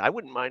 He said, I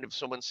wouldn't mind if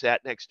someone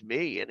sat next to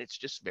me, and it's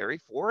just very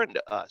foreign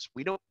to us.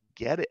 We don't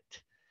get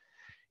it.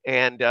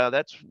 And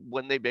that's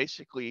when they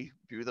basically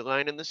drew the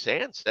line in the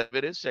sand. Said, if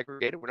it is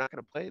segregated, we're not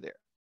going to play there.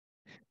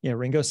 Yeah,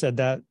 Ringo said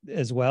that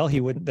as well. He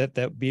wouldn't that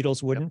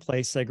Beatles wouldn't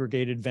play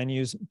segregated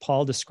venues.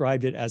 Paul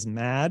described it as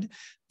mad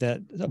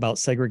about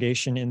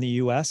segregation in the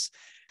U.S.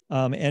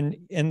 And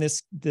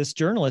this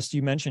journalist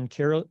you mentioned,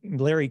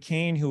 Larry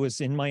Kane, who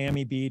was in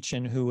Miami Beach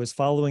and who was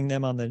following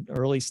them on the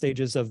early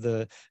stages of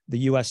the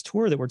U.S.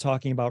 tour that we're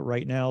talking about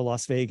right now,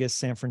 Las Vegas,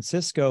 San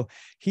Francisco,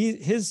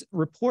 his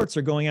reports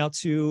are going out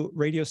to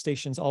radio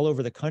stations all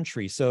over the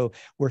country. So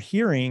we're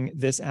hearing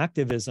this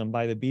activism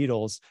by the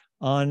Beatles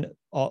on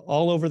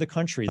all over the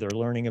country. They're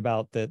learning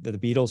about that the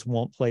Beatles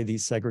won't play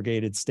these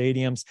segregated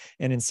stadiums.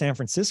 And in San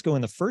Francisco,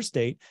 in the first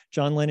date,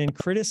 John Lennon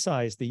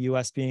criticized the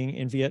U.S. being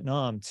in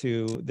Vietnam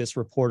to this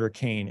reporter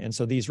Kane. And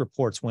so these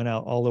reports went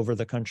out all over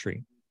the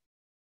country.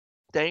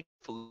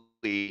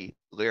 Thankfully,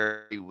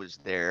 Larry was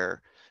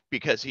there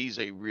because he's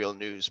a real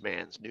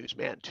newsman's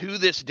newsman. To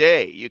this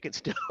day, you can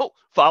still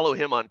follow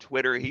him on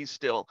Twitter. He's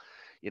still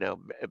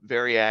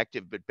very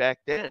active. But back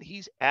then,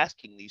 he's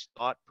asking these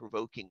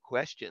thought-provoking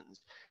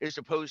questions as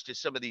opposed to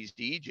some of these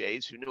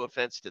DJs who, no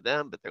offense to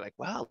them, but they're like,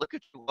 wow, look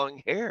at your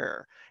long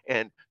hair.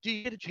 And do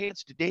you get a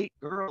chance to date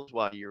girls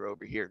while you're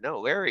over here? No,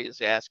 Larry is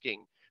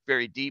asking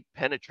very deep,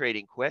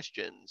 penetrating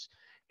questions.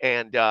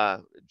 And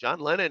John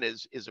Lennon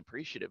is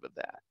appreciative of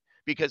that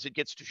because it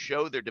gets to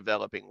show their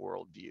developing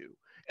worldview.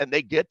 And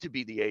they get to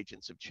be the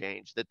agents of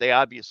change that they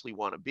obviously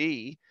want to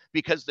be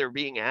because they're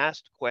being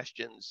asked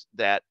questions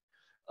that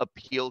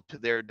appeal to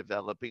their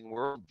developing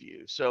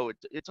worldview. So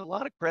it's a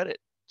lot of credit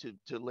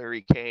to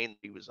Larry Kane.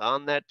 He was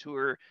on that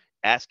tour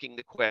asking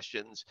the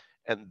questions,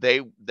 and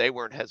they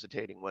weren't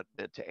hesitating what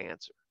meant to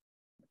answer.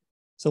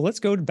 So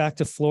let's go back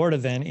to Florida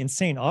then. In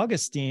St.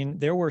 Augustine,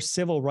 there were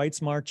civil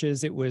rights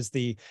marches. It was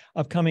the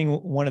upcoming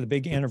one of the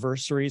big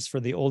anniversaries for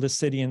the oldest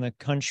city in the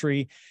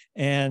country.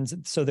 And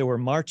so there were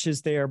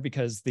marches there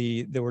because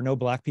there were no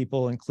Black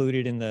people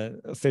included in the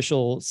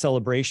official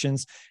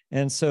celebrations.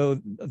 And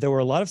so there were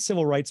a lot of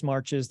civil rights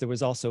marches. There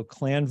was also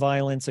Klan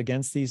violence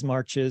against these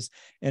marches.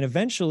 And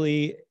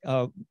eventually,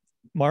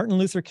 Martin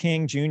Luther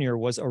King Jr.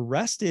 was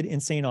arrested in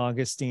St.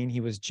 Augustine.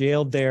 He was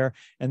jailed there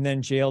and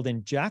then jailed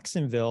in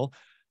Jacksonville.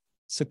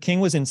 So King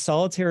was in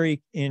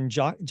solitary in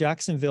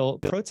Jacksonville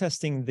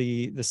protesting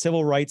the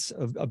civil rights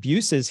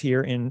abuses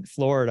here in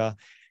Florida.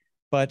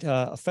 But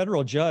a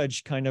federal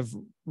judge kind of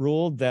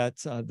ruled that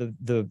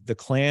the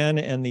Klan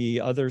and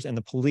the others and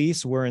the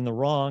police were in the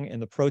wrong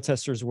and the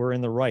protesters were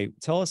in the right.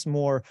 Tell us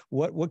more.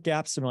 What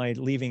gaps am I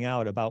leaving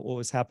out about what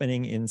was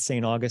happening in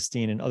St.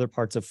 Augustine and other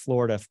parts of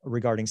Florida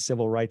regarding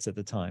civil rights at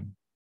the time?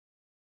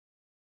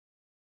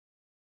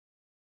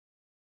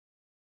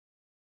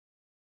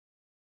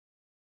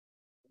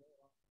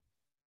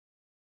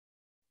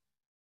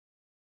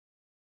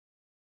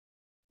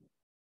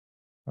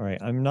 All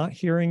right, I'm not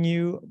hearing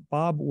you,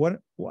 Bob.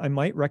 What I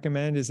might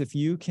recommend is if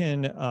you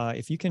can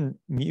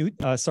mute,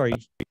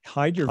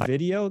 hide your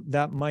video.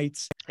 That might.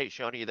 Hey,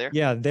 Sean, are you there?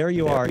 Yeah, there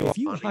you are. If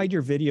you hide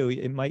your video,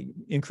 it might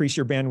increase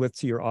your bandwidth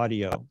to your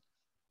audio.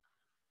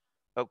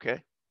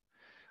 Okay.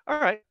 All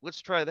right,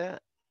 let's try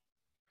that.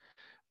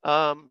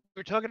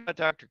 We're talking about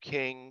Dr.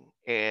 King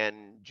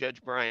and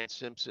Judge Brian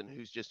Simpson,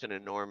 who's just an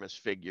enormous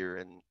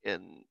figure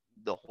in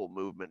the whole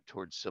movement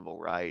towards civil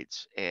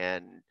rights.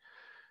 And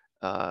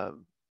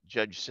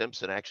Judge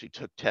Simpson actually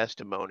took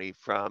testimony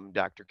from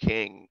Dr.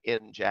 King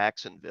in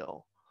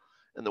Jacksonville.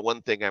 And the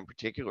one thing I'm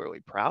particularly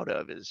proud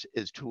of is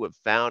to have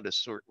found a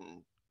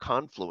certain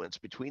confluence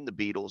between the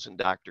Beatles and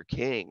Dr.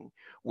 King,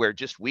 where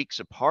just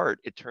weeks apart,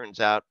 it turns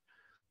out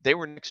they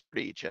were next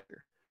to each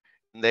other.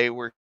 And they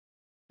were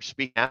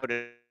speaking out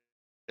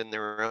in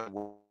their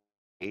own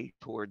way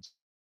towards,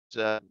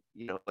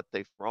 what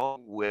they've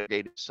wrong with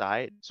gay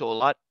side. So a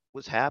lot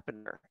was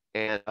happening there.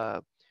 And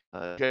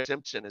Judge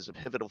Simpson is a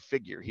pivotal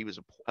figure. He was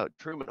a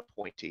Truman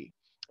appointee,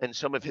 and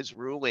some of his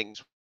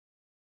rulings.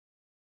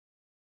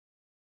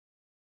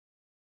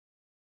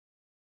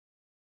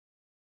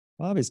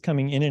 Bob is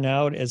coming in and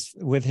out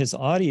with his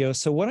audio.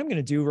 So what I'm going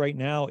to do right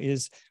now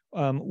is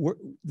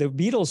the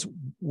Beatles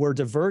were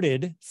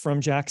diverted from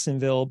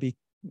Jacksonville.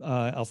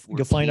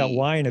 You'll find out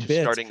why in a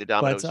bit. Starting the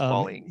dominoes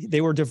falling. They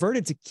were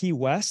diverted to Key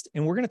West,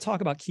 and we're going to talk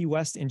about Key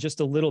West in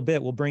just a little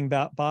bit. We'll bring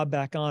Bob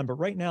back on, but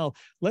right now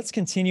let's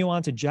continue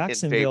on to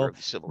Jacksonville.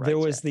 There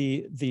was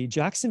the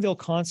Jacksonville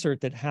concert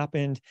that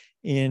happened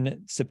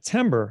in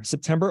September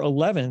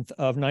 11th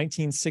of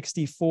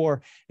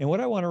 1964. And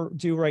what I want to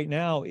do right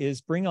now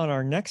is bring on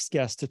our next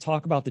guest to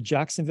talk about the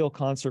Jacksonville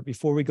concert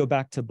before we go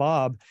back to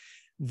Bob.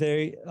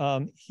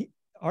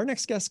 Our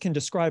next guest can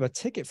describe a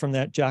ticket from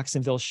that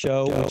Jacksonville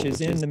show, which is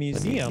in the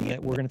museum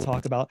that we're going to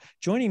talk about.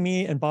 Joining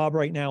me and Bob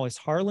right now is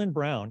Harlan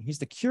Brown. He's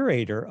the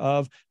curator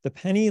of the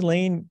Penny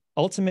Lane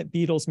Ultimate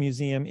Beatles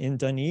Museum in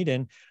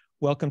Dunedin.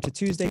 Welcome to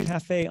Tuesday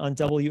Cafe on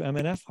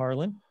WMNF,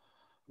 Harlan.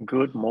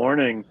 Good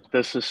morning.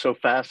 This is so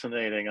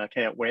fascinating. I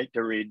can't wait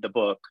to read the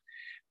book.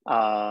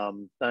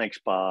 Thanks,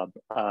 Bob.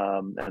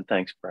 And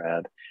thanks,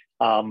 Brad.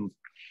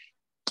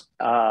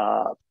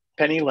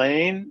 Penny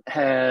Lane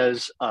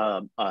has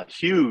a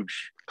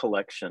huge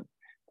collection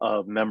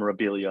of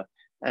memorabilia.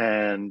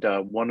 And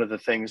one of the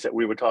things that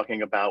we were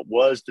talking about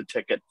was the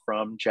ticket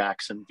from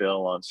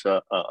Jacksonville on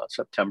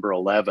September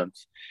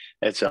 11th.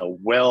 It's a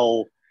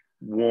well-worn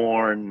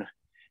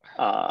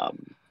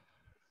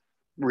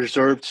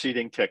reserved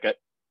seating ticket.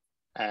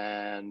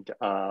 And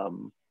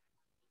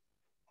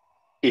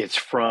it's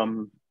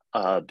from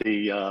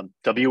the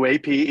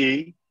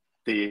WAPE,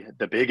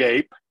 the Big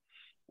Ape.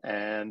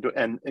 And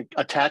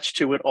attached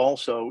to it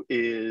also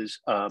is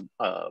an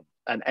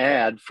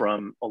ad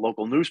from a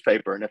local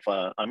newspaper. And if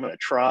I'm going to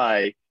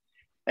try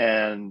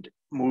and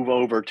move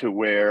over to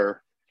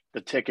where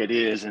the ticket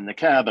is in the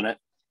cabinet,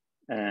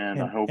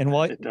 and I hope. And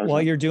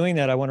while you're doing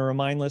that, I want to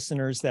remind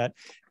listeners that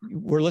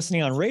we're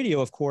listening on radio,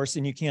 of course,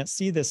 and you can't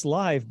see this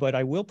live, but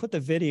I will put the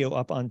video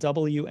up on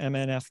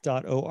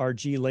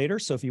WMNF.org later.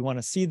 So if you want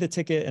to see the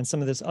ticket and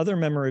some of this other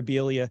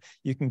memorabilia,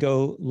 you can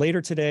go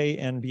later today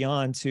and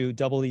beyond to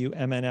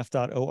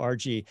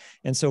WMNF.org.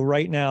 And so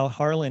right now,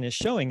 Harlan is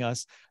showing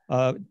us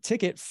a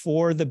ticket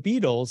for the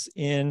Beatles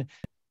in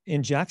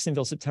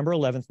Jacksonville, September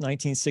 11th,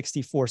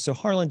 1964. So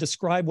Harlan,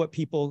 describe what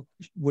people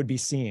would be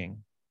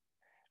seeing.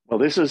 Well,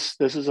 this is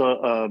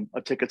a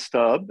ticket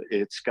stub.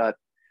 It's got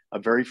a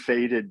very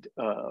faded,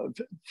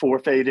 4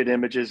 faded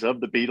images of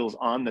the Beatles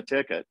on the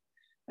ticket,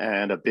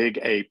 and a big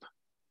ape.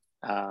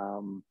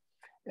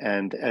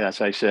 And as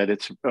I said,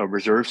 it's a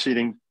reserve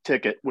seating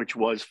ticket, which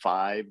was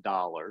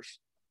 $5.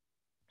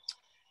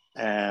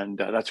 And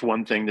that's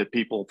one thing that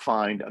people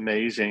find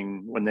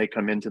amazing when they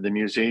come into the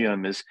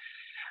museum is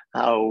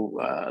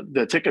how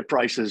the ticket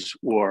prices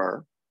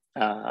were.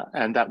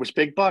 And that was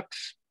big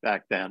bucks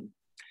back then.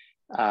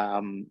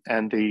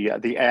 And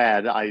the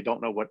ad, I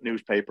don't know what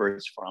newspaper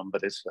it's from,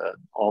 but it's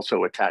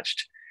also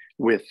attached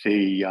with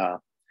the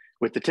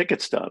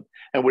ticket stub.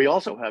 And we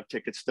also have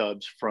ticket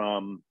stubs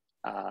from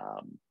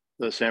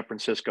the San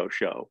Francisco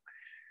show,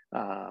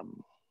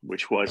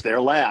 which was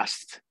their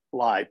last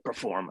live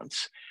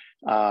performance.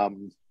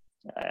 And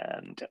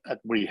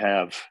we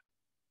have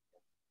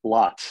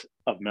lots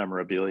of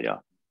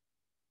memorabilia.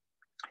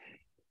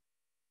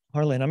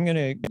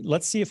 Harlan,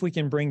 let's see if we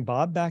can bring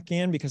Bob back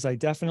in, because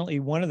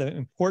one of the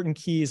important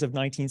keys of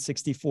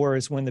 1964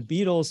 is when the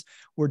Beatles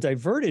were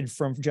diverted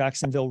from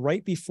Jacksonville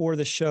right before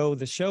the show.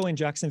 The show in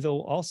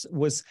Jacksonville also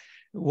was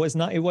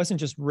not, it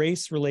wasn't just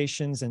race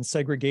relations and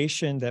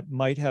segregation that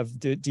might have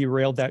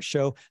derailed that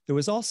show. There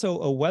was also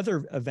a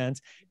weather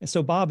event. And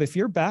so, Bob, if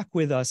you're back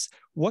with us,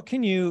 what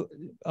can you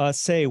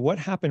say? What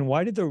happened?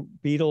 Why did the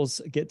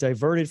Beatles get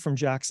diverted from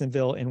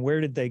Jacksonville, and where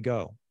did they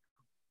go?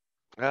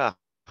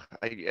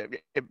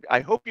 I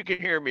hope you can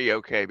hear me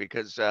okay,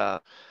 because I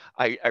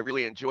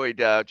really enjoyed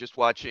just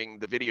watching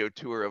the video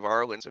tour of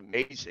Harlan's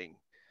amazing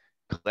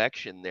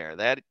collection there.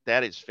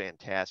 That is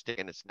fantastic,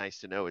 and it's nice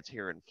to know it's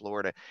here in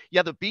Florida.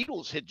 Yeah, the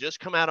Beatles had just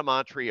come out of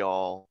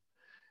Montreal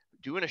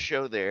doing a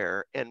show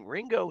there, and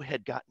Ringo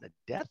had gotten a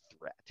death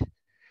threat,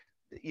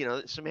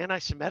 some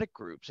anti-Semitic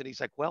groups, and he's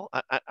like, well,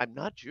 I'm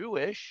not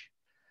Jewish,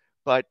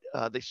 but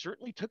they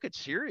certainly took it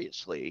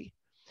seriously.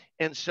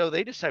 And so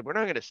they decide, we're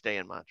not going to stay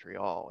in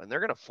Montreal, and they're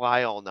going to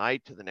fly all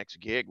night to the next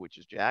gig, which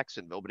is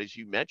Jacksonville. But as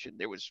you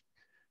mentioned,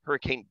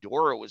 Hurricane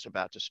Dora was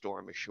about to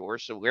storm ashore.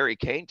 So Larry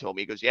Kane told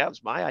me, he goes, yeah, it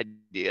was my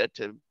idea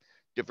to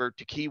divert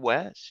to Key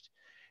West.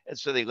 And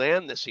so they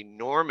land this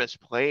enormous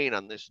plane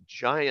on this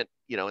giant,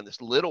 in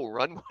this little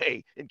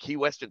runway in Key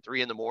West at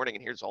 3 a.m.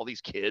 And here's all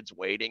these kids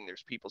waiting.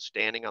 There's people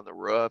standing on the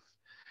roof.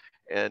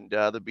 And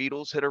the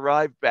Beatles had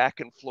arrived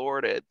back in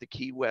Florida at the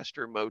Key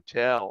Western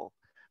Motel.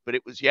 But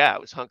it was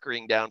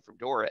hunkering down from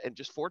Dora. And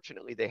just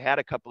fortunately, they had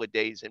a couple of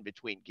days in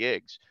between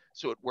gigs.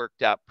 So it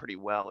worked out pretty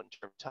well in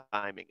terms of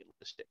timing and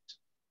logistics.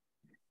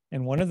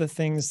 And one of the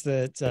things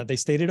that they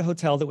stayed at a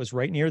hotel that was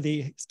right near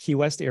the Key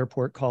West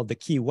airport called the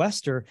Key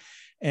Wester.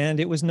 And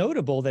it was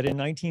notable that in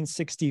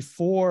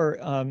 1964,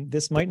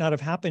 this might not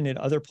have happened in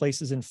other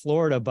places in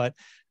Florida, but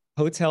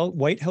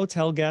white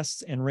hotel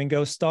guests and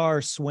Ringo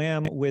Starr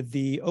swam with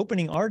the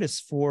opening artists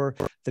for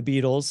the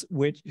Beatles,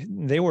 which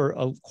they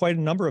were quite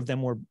a number of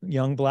them were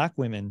young Black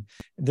women.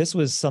 This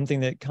was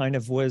something that kind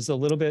of was a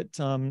little bit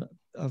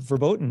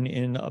verboten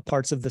in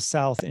parts of the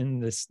South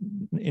in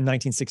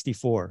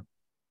 1964.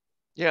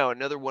 Yeah,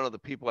 another one of the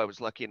people I was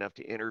lucky enough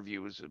to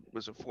interview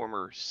was a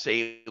former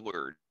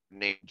sailor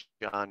named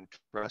John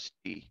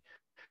Trusty,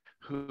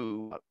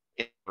 who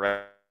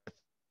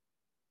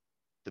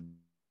the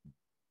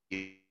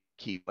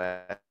Key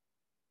West,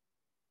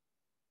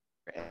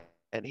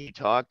 and he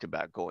talked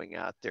about going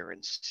out there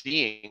and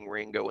seeing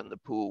Ringo in the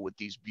pool with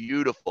these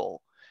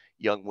beautiful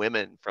young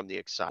women from the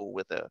exile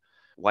with a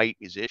white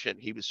musician.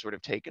 He was sort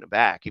of taken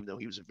aback, even though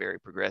he was a very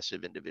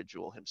progressive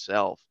individual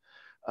himself.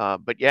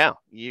 But yeah,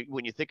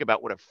 when you think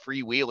about what a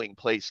freewheeling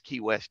place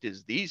Key West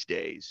is these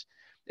days,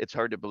 it's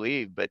hard to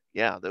believe. But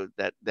yeah,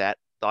 that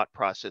thought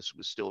process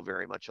was still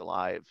very much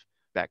alive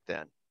back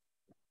then.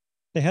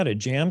 They had a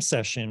jam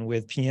session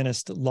with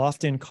pianist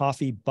Lofton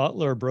Coffee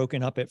Butler,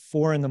 broken up at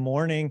 4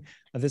 a.m.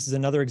 This is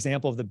another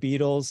example of the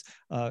Beatles,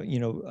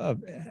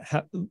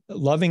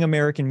 loving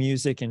American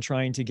music and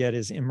trying to get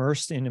as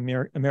immersed in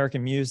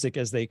American music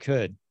as they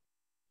could.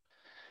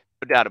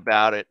 No doubt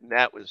about it. And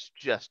that was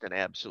just an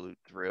absolute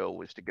thrill,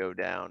 was to go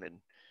down and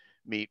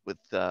meet with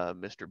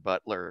Mr.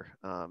 Butler,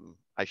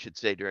 I should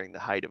say, during the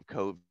height of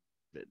COVID.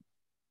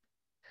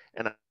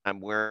 And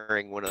I'm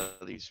wearing one of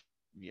these,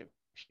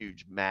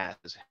 huge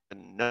masks,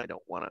 and I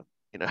don't want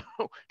to,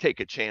 take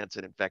a chance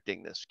at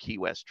infecting this Key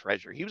West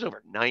treasure. He was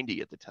over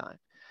 90 at the time,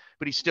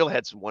 but he still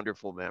had some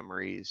wonderful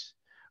memories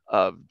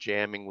of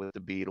jamming with the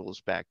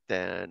Beatles back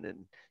then.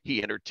 And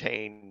he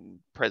entertained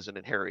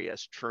President Harry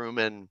S.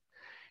 Truman.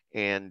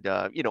 And,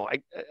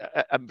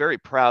 I'm very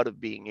proud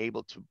of being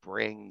able to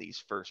bring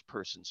these first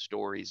person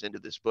stories into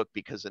this book,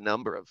 because a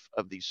number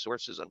of these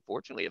sources,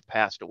 unfortunately, have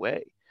passed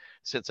away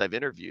since I've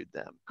interviewed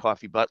them,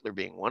 Coffee Butler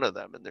being one of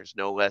them. And there's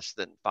no less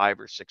than 5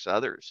 or 6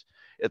 others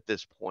at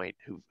this point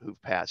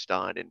who've passed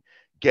on. And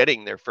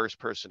getting their first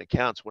person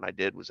accounts when I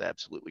did was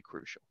absolutely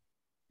crucial.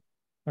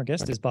 Our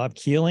guest is Bob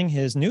Kealing.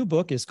 His new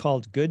book is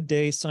called Good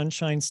Day,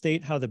 Sunshine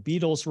State, How the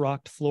Beatles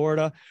Rocked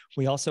Florida.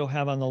 We also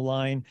have on the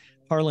line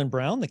Harlan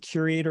Brown, the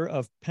curator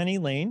of Penny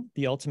Lane,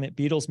 the Ultimate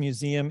Beatles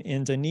Museum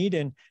in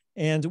Dunedin.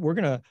 And we're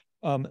going to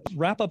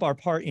wrap up our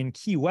part in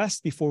Key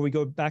West before we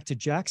go back to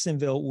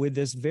Jacksonville with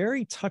this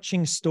very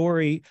touching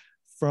story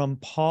from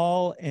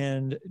Paul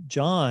and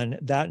John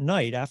that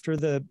night. After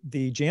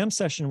the jam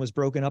session was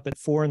broken up at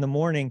 4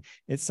 a.m,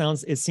 it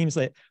seems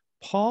like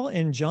Paul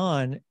and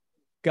John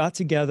got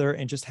together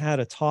and just had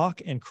a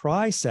talk and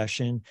cry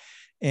session.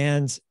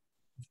 And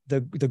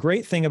the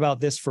great thing about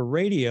this for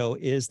radio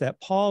is that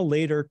Paul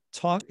later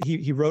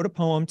he wrote a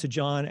poem to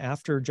John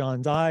after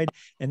John died,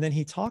 and then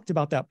he talked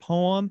about that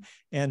poem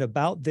and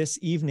about this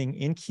evening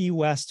in Key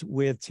West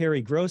with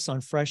Terry Gross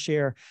on Fresh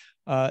Air.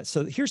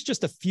 So here's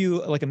just a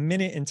few, like a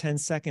minute and 10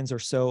 seconds or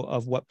so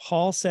of what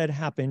Paul said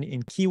happened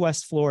in Key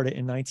West, Florida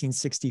in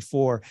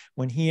 1964,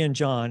 when he and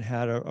John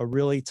had a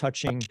really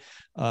touching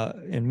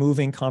and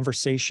moving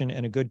conversation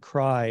and a good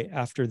cry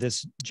after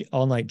this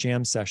all-night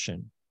jam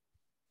session.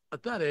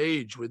 At that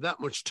age, with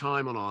that much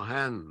time on our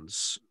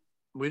hands,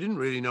 we didn't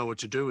really know what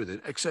to do with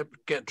it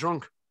except get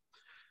drunk.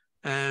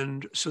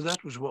 And so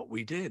that was what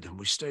we did. And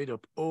we stayed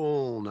up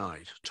all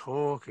night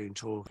talking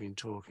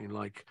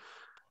like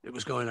it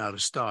was going out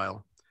of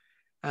style.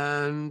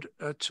 And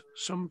at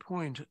some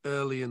point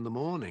early in the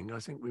morning, I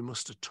think we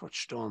must have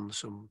touched on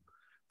some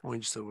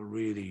points that were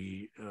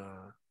really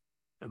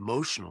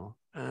emotional.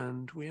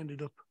 And we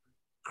ended up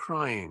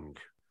crying,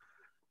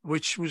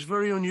 which was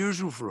very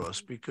unusual for us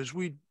because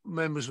we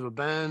members of a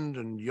band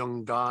and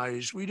young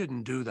guys, we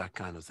didn't do that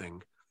kind of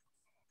thing.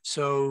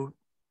 So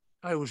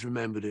I always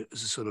remembered it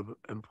as a sort of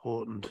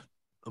important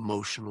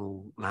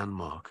emotional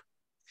landmark.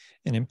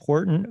 An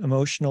important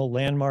emotional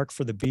landmark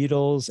for the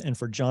Beatles and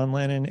for John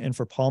Lennon and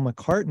for Paul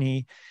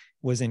McCartney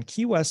was in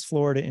Key West,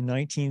 Florida in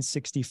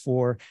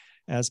 1964,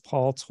 as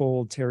Paul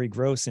told Terry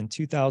Gross in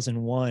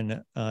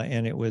 2001.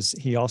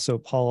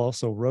 And Paul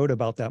also wrote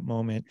about that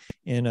moment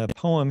in a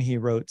poem he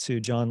wrote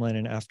to John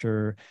Lennon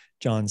after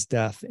John's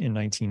death in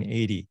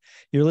 1980.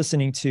 You're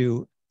listening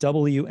to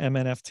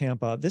WMNF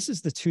Tampa. This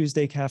is the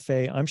Tuesday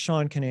Cafe. I'm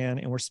Sean Canan,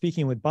 and we're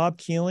speaking with Bob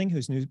Kealing,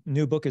 whose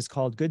new book is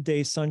called Good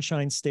Day,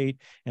 Sunshine State,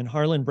 and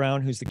Harlan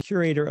Brown, who's the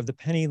curator of the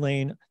Penny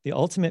Lane, the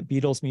Ultimate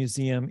Beatles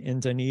Museum in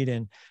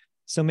Dunedin.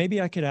 So maybe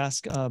I could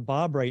ask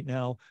Bob right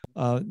now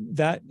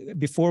that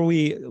before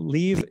we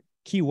leave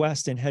Key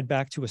West and head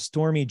back to a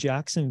stormy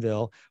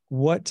Jacksonville,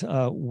 what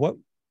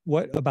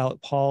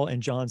about Paul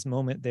and John's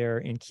moment there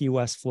in Key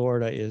West,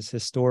 Florida is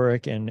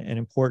historic and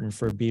important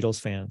for Beatles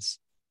fans?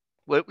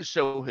 Well, it was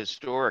so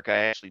historic, I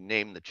actually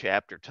named the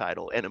chapter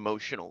title An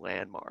Emotional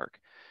Landmark,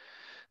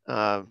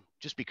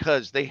 just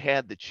because they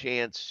had the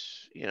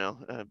chance,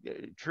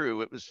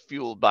 true, it was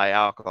fueled by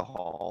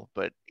alcohol,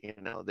 but,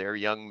 they're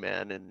young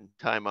men and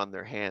time on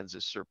their hands,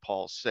 as Sir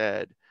Paul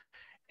said.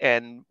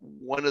 And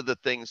one of the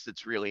things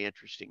that's really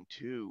interesting,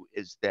 too,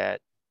 is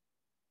that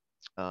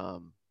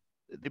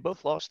they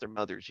both lost their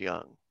mothers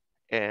young.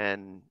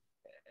 And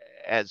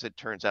as it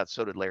turns out,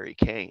 so did Larry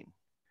Kane,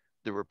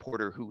 the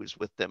reporter who was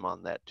with them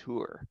on that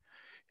tour.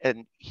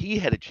 And he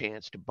had a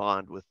chance to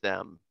bond with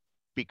them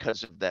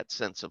because of that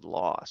sense of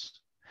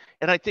loss.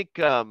 And I think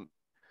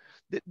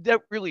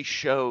that really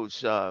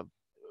shows, the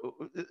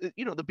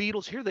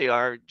Beatles, here they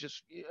are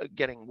just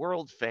getting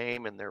world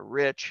fame and they're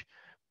rich.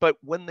 But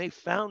when they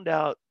found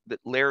out that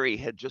Larry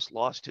had just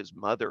lost his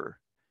mother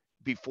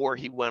before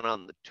he went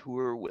on the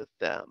tour with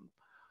them,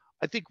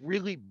 I think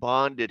really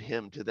bonded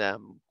him to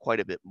them quite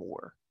a bit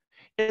more.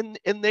 And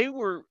they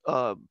were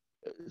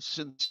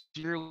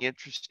sincerely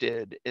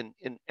interested in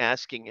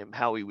asking him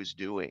how he was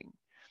doing.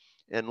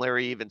 And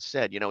Larry even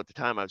said, at the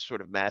time I was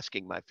sort of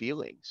masking my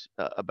feelings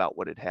about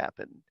what had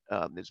happened.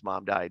 His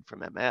mom died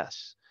from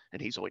MS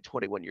and he's only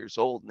 21 years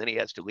old. And then he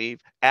has to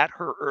leave at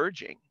her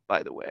urging,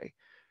 by the way,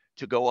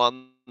 to go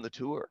on the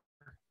tour.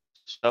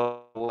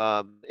 So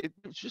it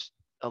was just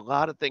a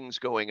lot of things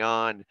going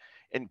on.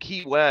 And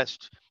Key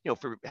West,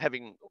 for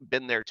having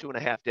been there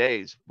 2.5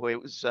 days, boy,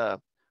 it was a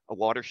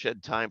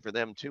watershed time for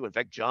them too. In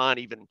fact, John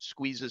even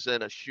squeezes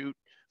in a shoot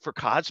for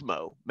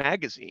Cosmo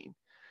magazine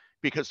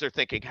because they're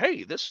thinking,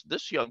 hey,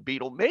 this young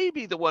Beatle may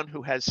be the one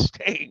who has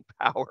staying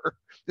power.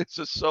 It's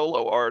a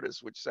solo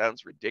artist, which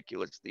sounds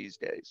ridiculous these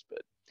days,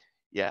 but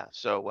yeah.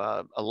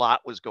 So a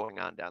lot was going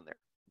on down there.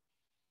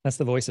 That's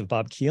the voice of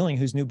Bob Kealing,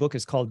 whose new book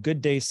is called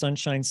Good Day,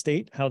 Sunshine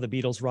State, How the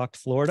Beatles Rocked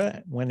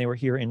Florida when they were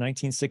here in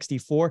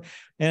 1964.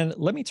 And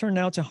let me turn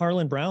now to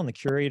Harlan Brown, the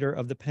curator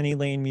of the Penny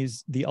Lane,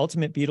 the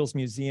Ultimate Beatles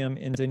Museum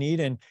in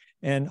Dunedin.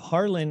 And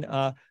Harlan,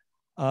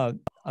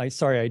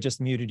 sorry, I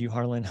just muted you,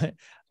 Harlan.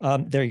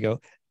 There you go.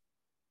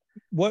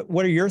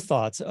 What are your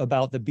thoughts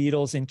about the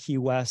Beatles in Key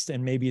West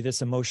and maybe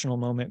this emotional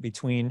moment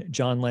between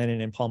John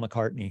Lennon and Paul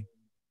McCartney?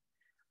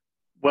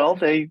 Well,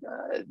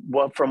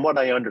 from what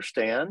I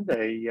understand,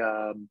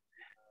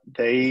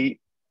 they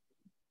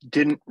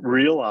didn't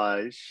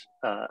realize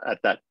at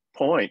that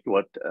point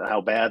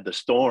how bad the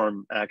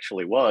storm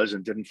actually was,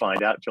 and didn't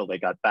find out until they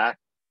got back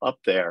up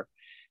there.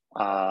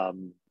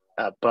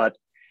 But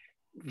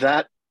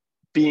that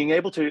being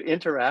able to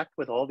interact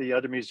with all the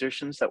other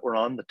musicians that were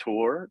on the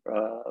tour,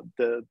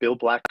 the Bill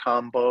Black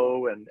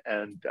combo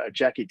and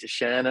Jackie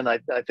DeShannon,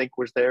 I think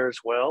was there as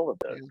well.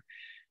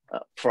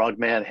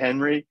 Frogman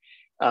Henry.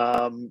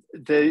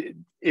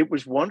 It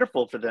was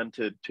wonderful for them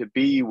to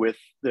be with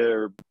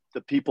the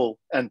people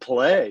and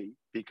play,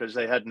 because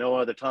they had no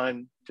other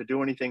time to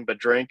do anything but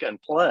drink and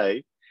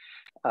play.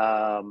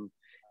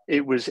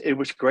 It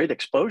was great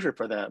exposure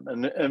for them,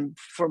 and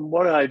from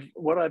what I've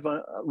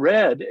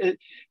read,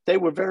 they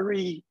were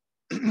very,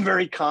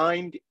 very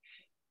kind,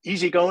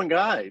 easygoing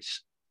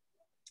guys.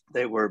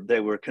 They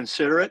were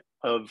considerate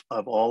of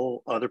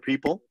all other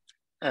people,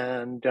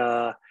 and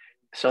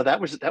so that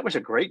was a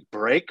great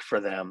break for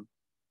them.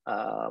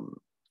 Um,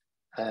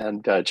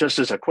 and just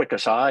as a quick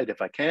aside,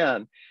 if I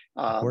can,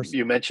 Of course.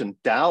 you mentioned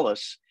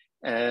Dallas,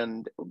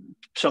 and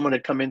someone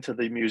had come into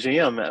the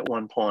museum at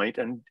one point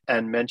and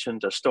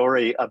mentioned a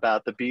story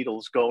about the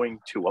Beatles going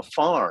to a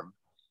farm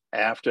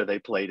after they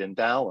played in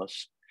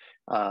Dallas,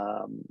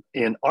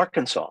 in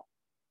Arkansas,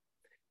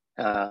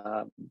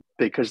 uh,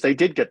 because they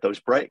did get those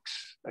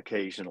breaks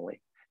occasionally,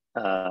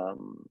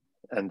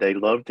 and they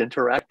loved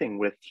interacting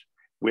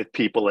with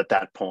people at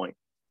that point.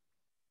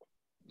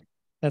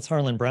 That's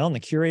Harlan Brown, the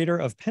curator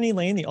of Penny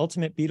Lane, the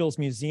Ultimate Beatles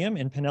Museum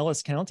in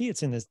Pinellas County.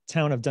 It's in the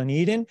town of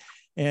Dunedin,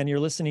 and you're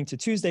listening to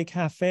Tuesday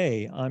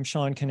Cafe. I'm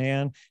Sean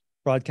Canan,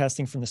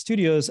 broadcasting from the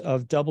studios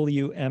of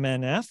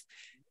WMNF.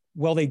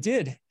 Well, they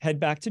did head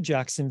back to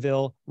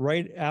Jacksonville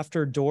right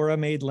after Dora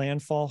made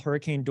landfall,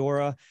 Hurricane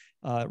Dora,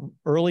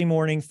 early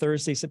morning,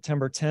 Thursday,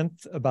 September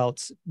 10th, about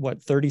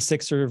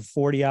 36 or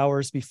 40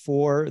 hours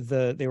before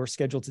they were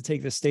scheduled to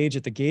take the stage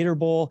at the Gator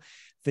Bowl.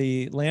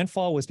 The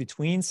landfall was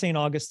between St.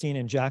 Augustine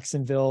and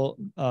Jacksonville.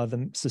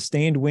 The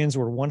sustained winds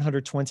were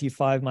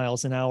 125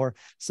 miles an hour.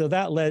 So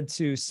that led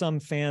to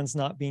some fans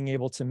not being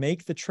able to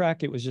make the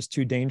trek. It was just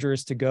too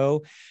dangerous to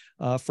go.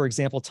 For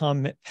example,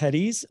 Tom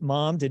Petty's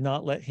mom did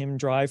not let him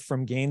drive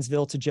from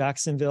Gainesville to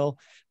Jacksonville.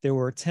 There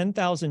were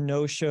 10,000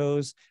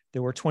 no-shows.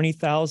 There were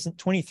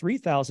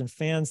 23,000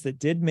 fans that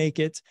did make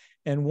it.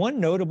 And one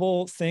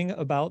notable thing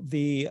about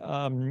the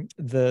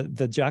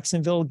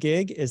Jacksonville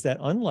gig is that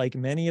unlike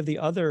many of the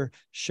other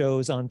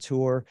shows on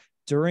tour,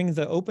 during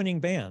the opening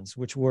bands,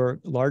 which were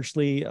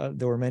largely,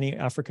 there were many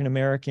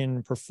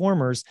African-American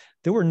performers,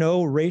 there were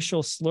no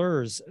racial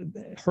slurs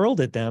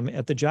hurled at them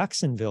at the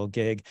Jacksonville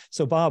gig.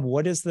 So Bob,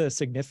 what is the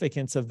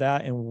significance of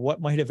that, and what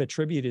might have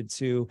attributed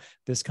to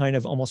this kind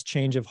of almost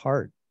change of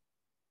heart?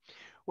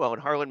 Well,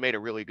 and Harlan made a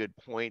really good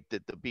point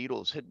that the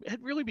Beatles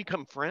had really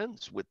become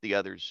friends with the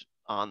others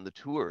on the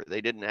tour. They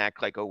didn't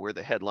act like, oh, we're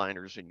the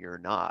headliners and you're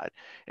not.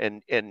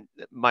 And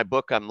my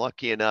book, I'm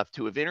lucky enough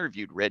to have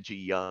interviewed Reggie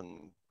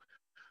Young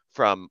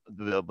from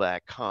the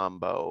Black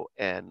Combo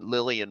and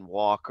Lillian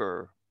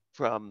Walker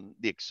from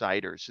the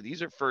Exciters. So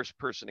these are first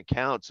person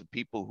accounts of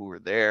people who were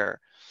there.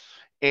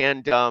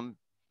 And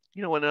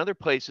you know, in other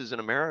places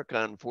in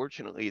America,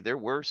 unfortunately, there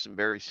were some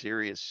very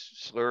serious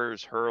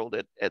slurs hurled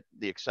at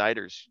the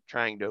Exciters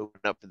trying to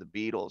open up for the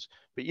Beatles.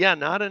 But yeah,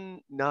 not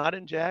in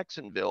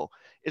Jacksonville.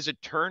 As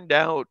it turned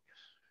out,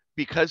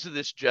 because of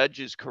this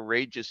judge's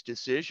courageous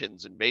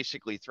decisions and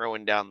basically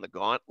throwing down the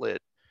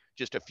gauntlet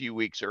just a few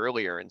weeks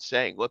earlier and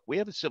saying, look, we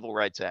have a Civil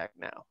Rights Act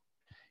now.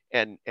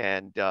 And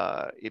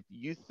if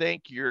you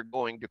think you're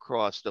going to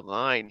cross the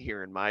line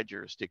here in my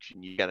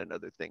jurisdiction, you got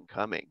another thing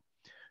coming.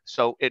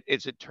 So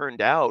as it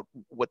turned out,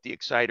 what the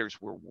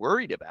Exciters were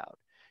worried about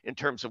in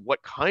terms of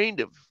what kind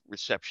of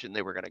reception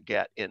they were going to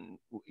get in,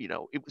 you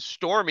know, it was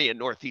stormy in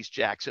Northeast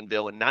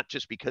Jacksonville, and not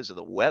just because of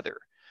the weather.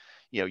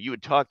 You know, you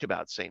had talked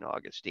about St.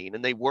 Augustine,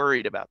 and they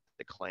worried about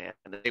the Klan,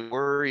 and they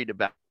worried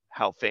about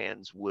how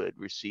fans would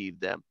receive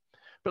them.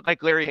 But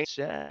like Larry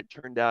said, it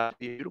turned out to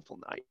be a beautiful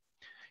night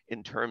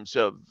in terms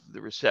of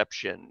the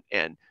reception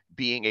and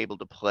being able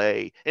to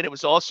play. And it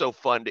was also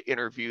fun to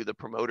interview the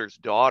promoter's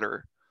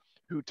daughter,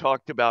 who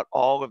talked about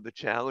all of the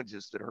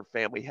challenges that her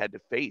family had to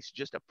face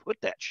just to put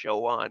that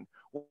show on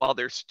while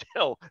there's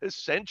still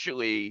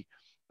essentially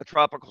a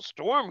tropical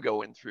storm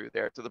going through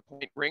there, to the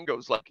point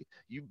Ringo's like,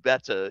 you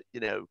better,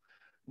 you know,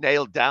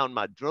 nail down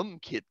my drum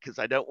kit because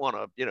I don't want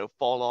to, you know,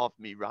 fall off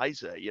me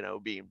riser, you know,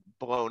 being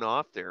blown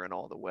off there in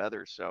all the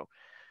weather. So,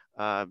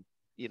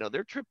 you know,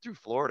 their trip through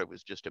Florida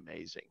was just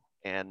amazing.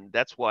 And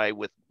that's why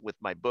with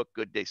my book,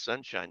 Good Day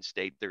Sunshine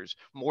State, there's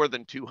more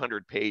than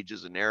 200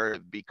 pages of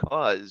narrative,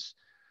 because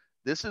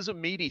this is a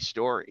meaty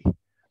story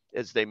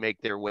as they make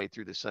their way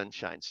through the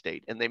Sunshine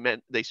State. And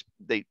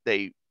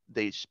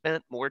they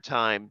spent more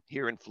time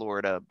here in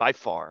Florida by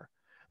far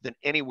than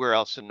anywhere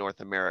else in North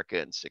America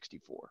in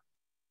 '64.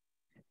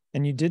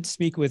 And you did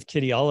speak with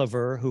Kitty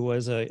Oliver, who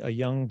was a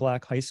young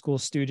Black high school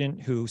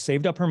student who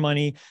saved up her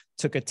money,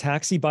 took a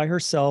taxi by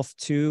herself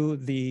to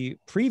the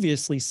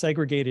previously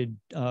segregated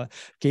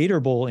Gator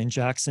Bowl in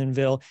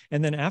Jacksonville.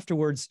 And then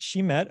afterwards,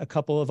 she met a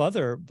couple of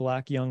other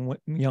Black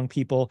young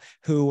people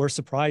who were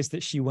surprised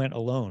that she went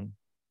alone.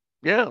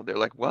 Yeah, they're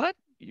like, what?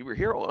 You were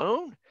here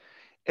alone?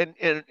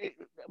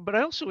 But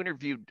I also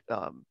interviewed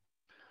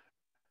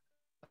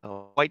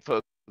white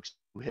folks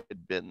who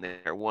had been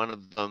there. One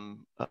of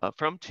them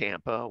from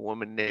Tampa, a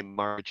woman named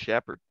Margaret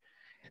Shepard.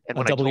 And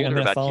when I told her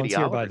about Kitty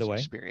Oliver's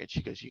experience,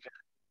 she goes,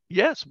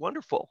 yes,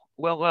 wonderful.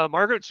 Well,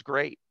 Margaret's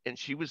great. And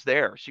she was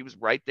there. She was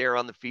right there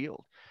on the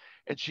field.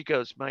 And she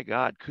goes, my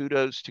God,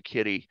 kudos to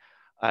Kitty.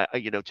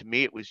 You know, to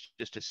me, it was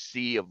just a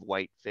sea of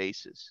white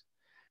faces.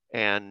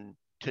 And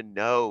to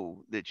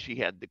know that she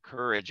had the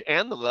courage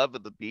and the love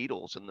of the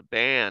Beatles and the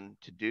band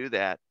to do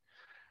that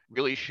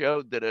really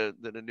showed that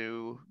a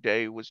new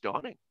day was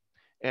dawning.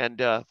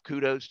 And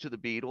kudos to the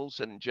Beatles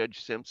and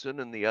Judge Simpson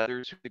and the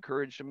others who had the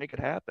courage to make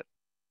it happen.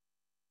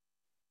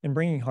 And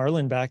bringing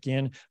Harlan back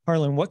in,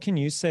 Harlan, what can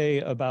you say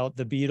about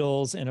the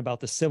Beatles and about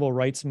the civil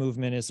rights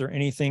movement? Is there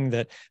anything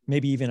that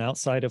maybe even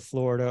outside of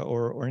Florida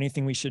or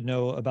anything we should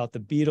know about the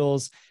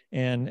Beatles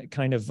and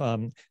kind of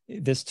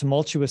this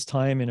tumultuous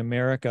time in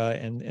America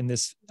and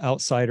this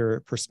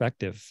outsider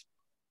perspective?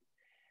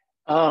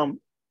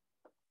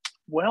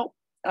 Well,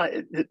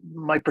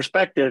 my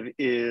perspective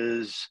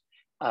is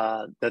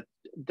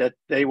that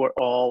they were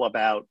all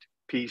about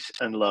peace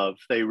and love.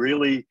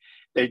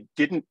 They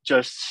didn't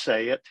just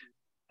say it;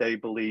 they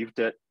believed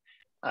it,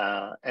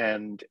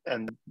 and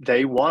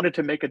they wanted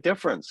to make a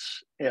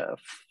difference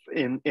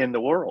in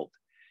the world.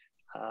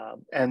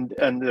 And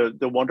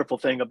the wonderful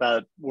thing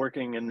about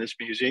working in this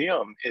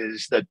museum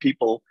is that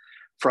people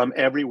from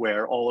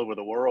everywhere, all over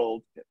the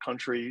world,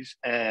 countries,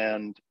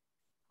 and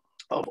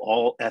of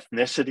all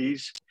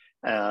ethnicities,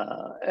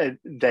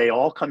 they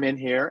all come in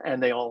here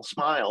and they all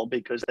smile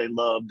because they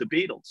love the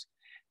Beatles.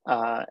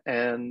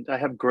 And I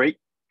have great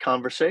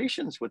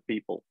conversations with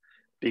people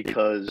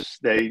because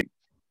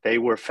they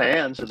were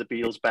fans of the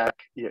Beatles back,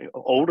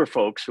 older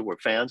folks who were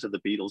fans of the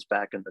Beatles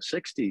back in the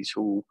 60s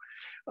who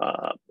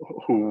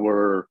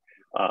were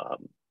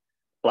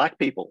Black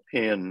people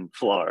in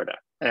Florida.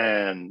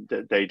 And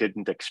they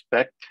didn't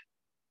expect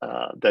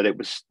that it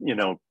was,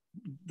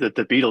 that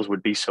the Beatles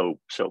would be so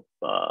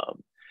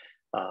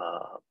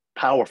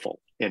powerful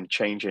in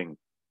changing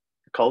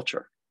the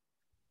culture.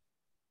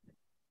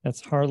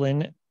 That's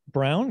Harlan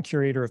Brown,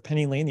 curator of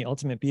Penny Lane, the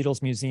Ultimate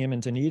Beatles Museum in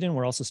Dunedin.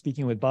 We're also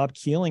speaking with Bob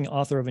Kealing,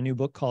 author of a new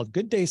book called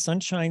Good Day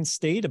Sunshine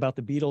State, about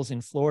the Beatles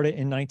in Florida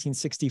in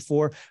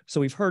 1964.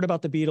 So we've heard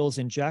about the Beatles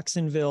in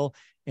Jacksonville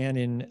and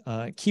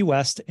in Key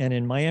West and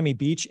in Miami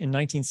Beach in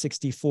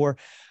 1964.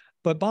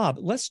 But Bob,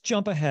 let's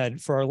jump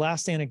ahead for our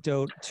last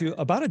anecdote to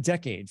about a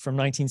decade from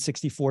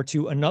 1964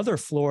 to another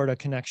Florida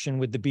connection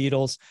with the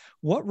Beatles.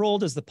 What role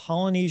does the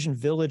Polynesian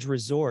Village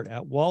Resort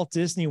at Walt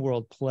Disney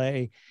World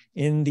play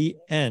in the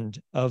end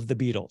of the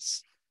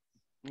Beatles?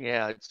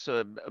 Yeah, it's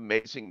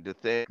amazing to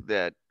think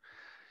that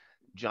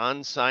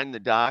John signed the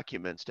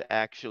documents to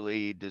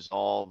actually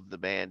dissolve the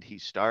band he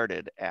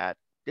started at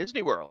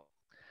Disney World.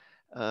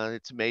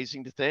 It's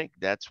amazing to think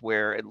that's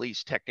where, at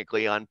least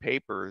technically on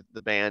paper,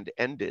 the band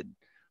ended,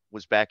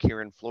 was back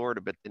here in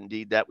Florida, but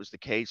indeed that was the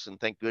case. And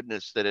thank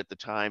goodness that at the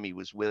time he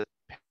was with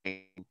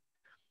Penny,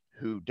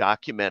 who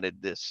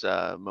documented this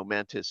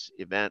momentous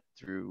event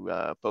through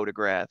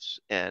photographs.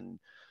 And,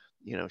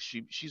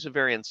 she's a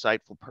very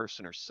insightful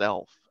person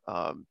herself.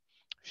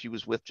 She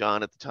was with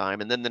John at the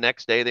time. And then the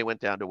next day they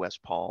went down to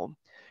West Palm,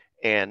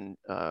 and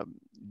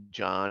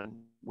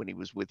John, when he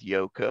was with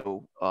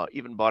Yoko,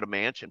 even bought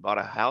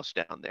a house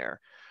down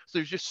there. So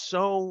there's just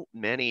so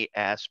many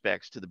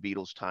aspects to the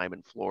Beatles' time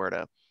in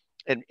Florida.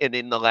 And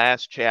in the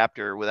last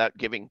chapter, without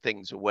giving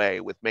things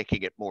away, with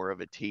making it more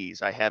of a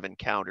tease, I have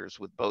encounters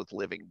with both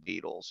living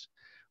Beatles,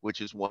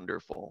 which is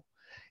wonderful.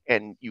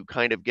 And you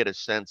kind of get a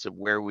sense of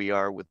where we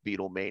are with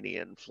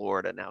Beatlemania in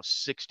Florida now,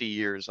 60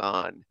 years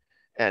on,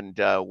 and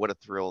what a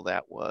thrill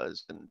that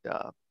was. And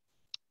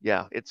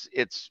yeah, it's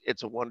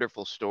a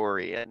wonderful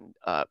story, and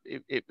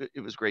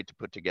it was great to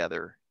put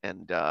together.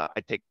 And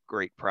I take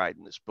great pride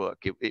in this book.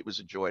 It was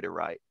a joy to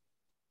write.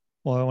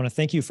 Well, I want to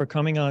thank you for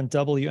coming on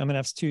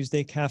WMNF's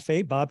Tuesday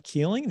Cafe. Bob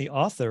Kealing, the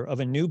author of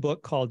a new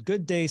book called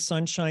Good Day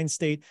Sunshine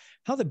State,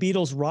 How the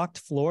Beatles Rocked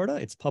Florida.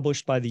 It's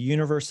published by the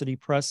University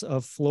Press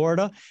of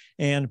Florida.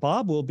 And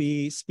Bob will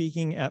be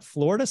speaking at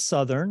Florida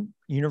Southern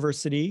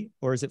University,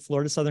 or is it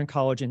Florida Southern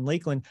College in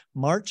Lakeland,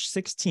 March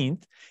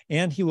 16th.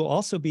 And he will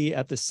also be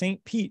at the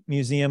St. Pete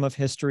Museum of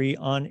History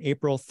on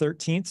April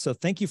 13th. So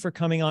thank you for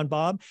coming on,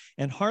 Bob.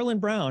 And Harlan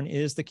Brown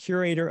is the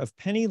curator of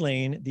Penny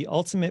Lane, the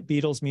Ultimate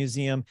Beatles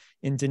Museum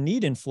in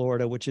Dunedin,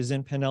 Florida, which is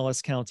in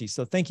Pinellas County.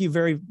 So thank you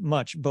very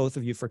much, both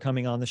of you, for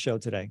coming on the show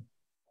today.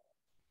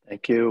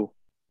 Thank you.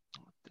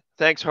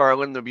 Thanks,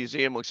 Harlan. The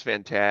museum looks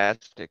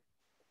fantastic.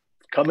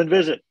 Come and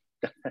visit.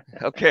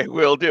 Okay,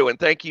 will do. And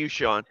thank you,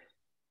 Sean.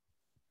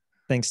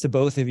 Thanks to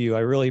both of you. I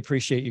really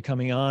appreciate you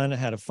coming on. I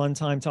had a fun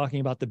time talking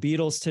about the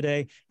Beatles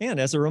today. And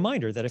as a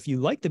reminder that if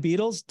you like the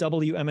Beatles,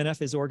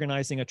 WMNF is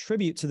organizing a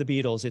tribute to the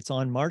Beatles. It's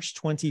on March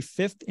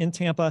 25th in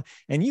Tampa,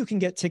 and you can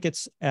get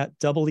tickets at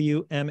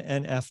WMNF.org.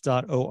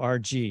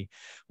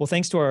 Well,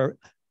 thanks to our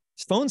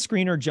phone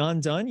screener, John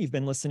Dunn. You've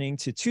been listening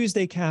to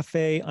Tuesday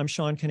Cafe. I'm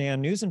Sean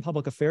Canan, News and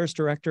Public Affairs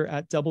Director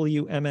at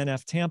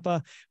WMNF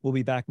Tampa. We'll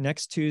be back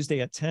next Tuesday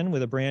at 10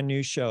 with a brand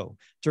new show.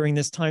 During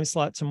this time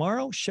slot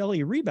tomorrow, Shelley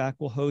Reback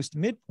will host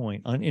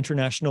Midpoint on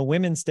International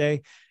Women's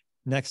Day.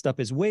 Next up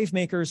is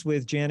Wavemakers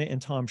with Janet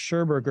and Tom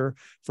Scherberger.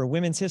 For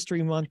Women's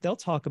History Month, they'll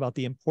talk about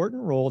the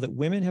important role that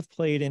women have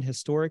played in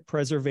historic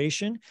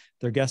preservation.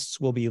 Their guests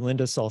will be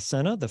Linda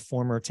Salcena, the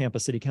former Tampa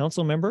City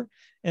Council member,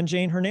 and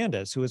Jane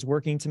Hernandez, who is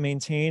working to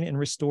maintain and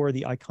restore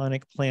the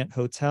iconic Plant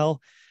Hotel.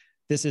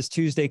 This is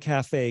Tuesday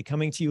Cafe,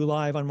 coming to you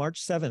live on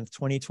March 7th,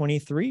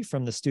 2023,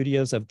 from the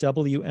studios of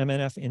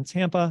WMNF in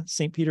Tampa,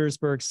 St.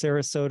 Petersburg,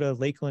 Sarasota,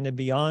 Lakeland, and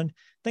beyond.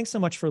 Thanks so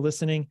much for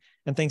listening,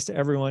 and thanks to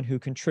everyone who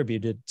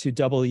contributed to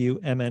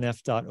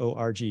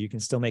WMNF.org. You can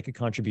still make a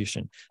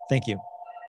contribution. Thank you.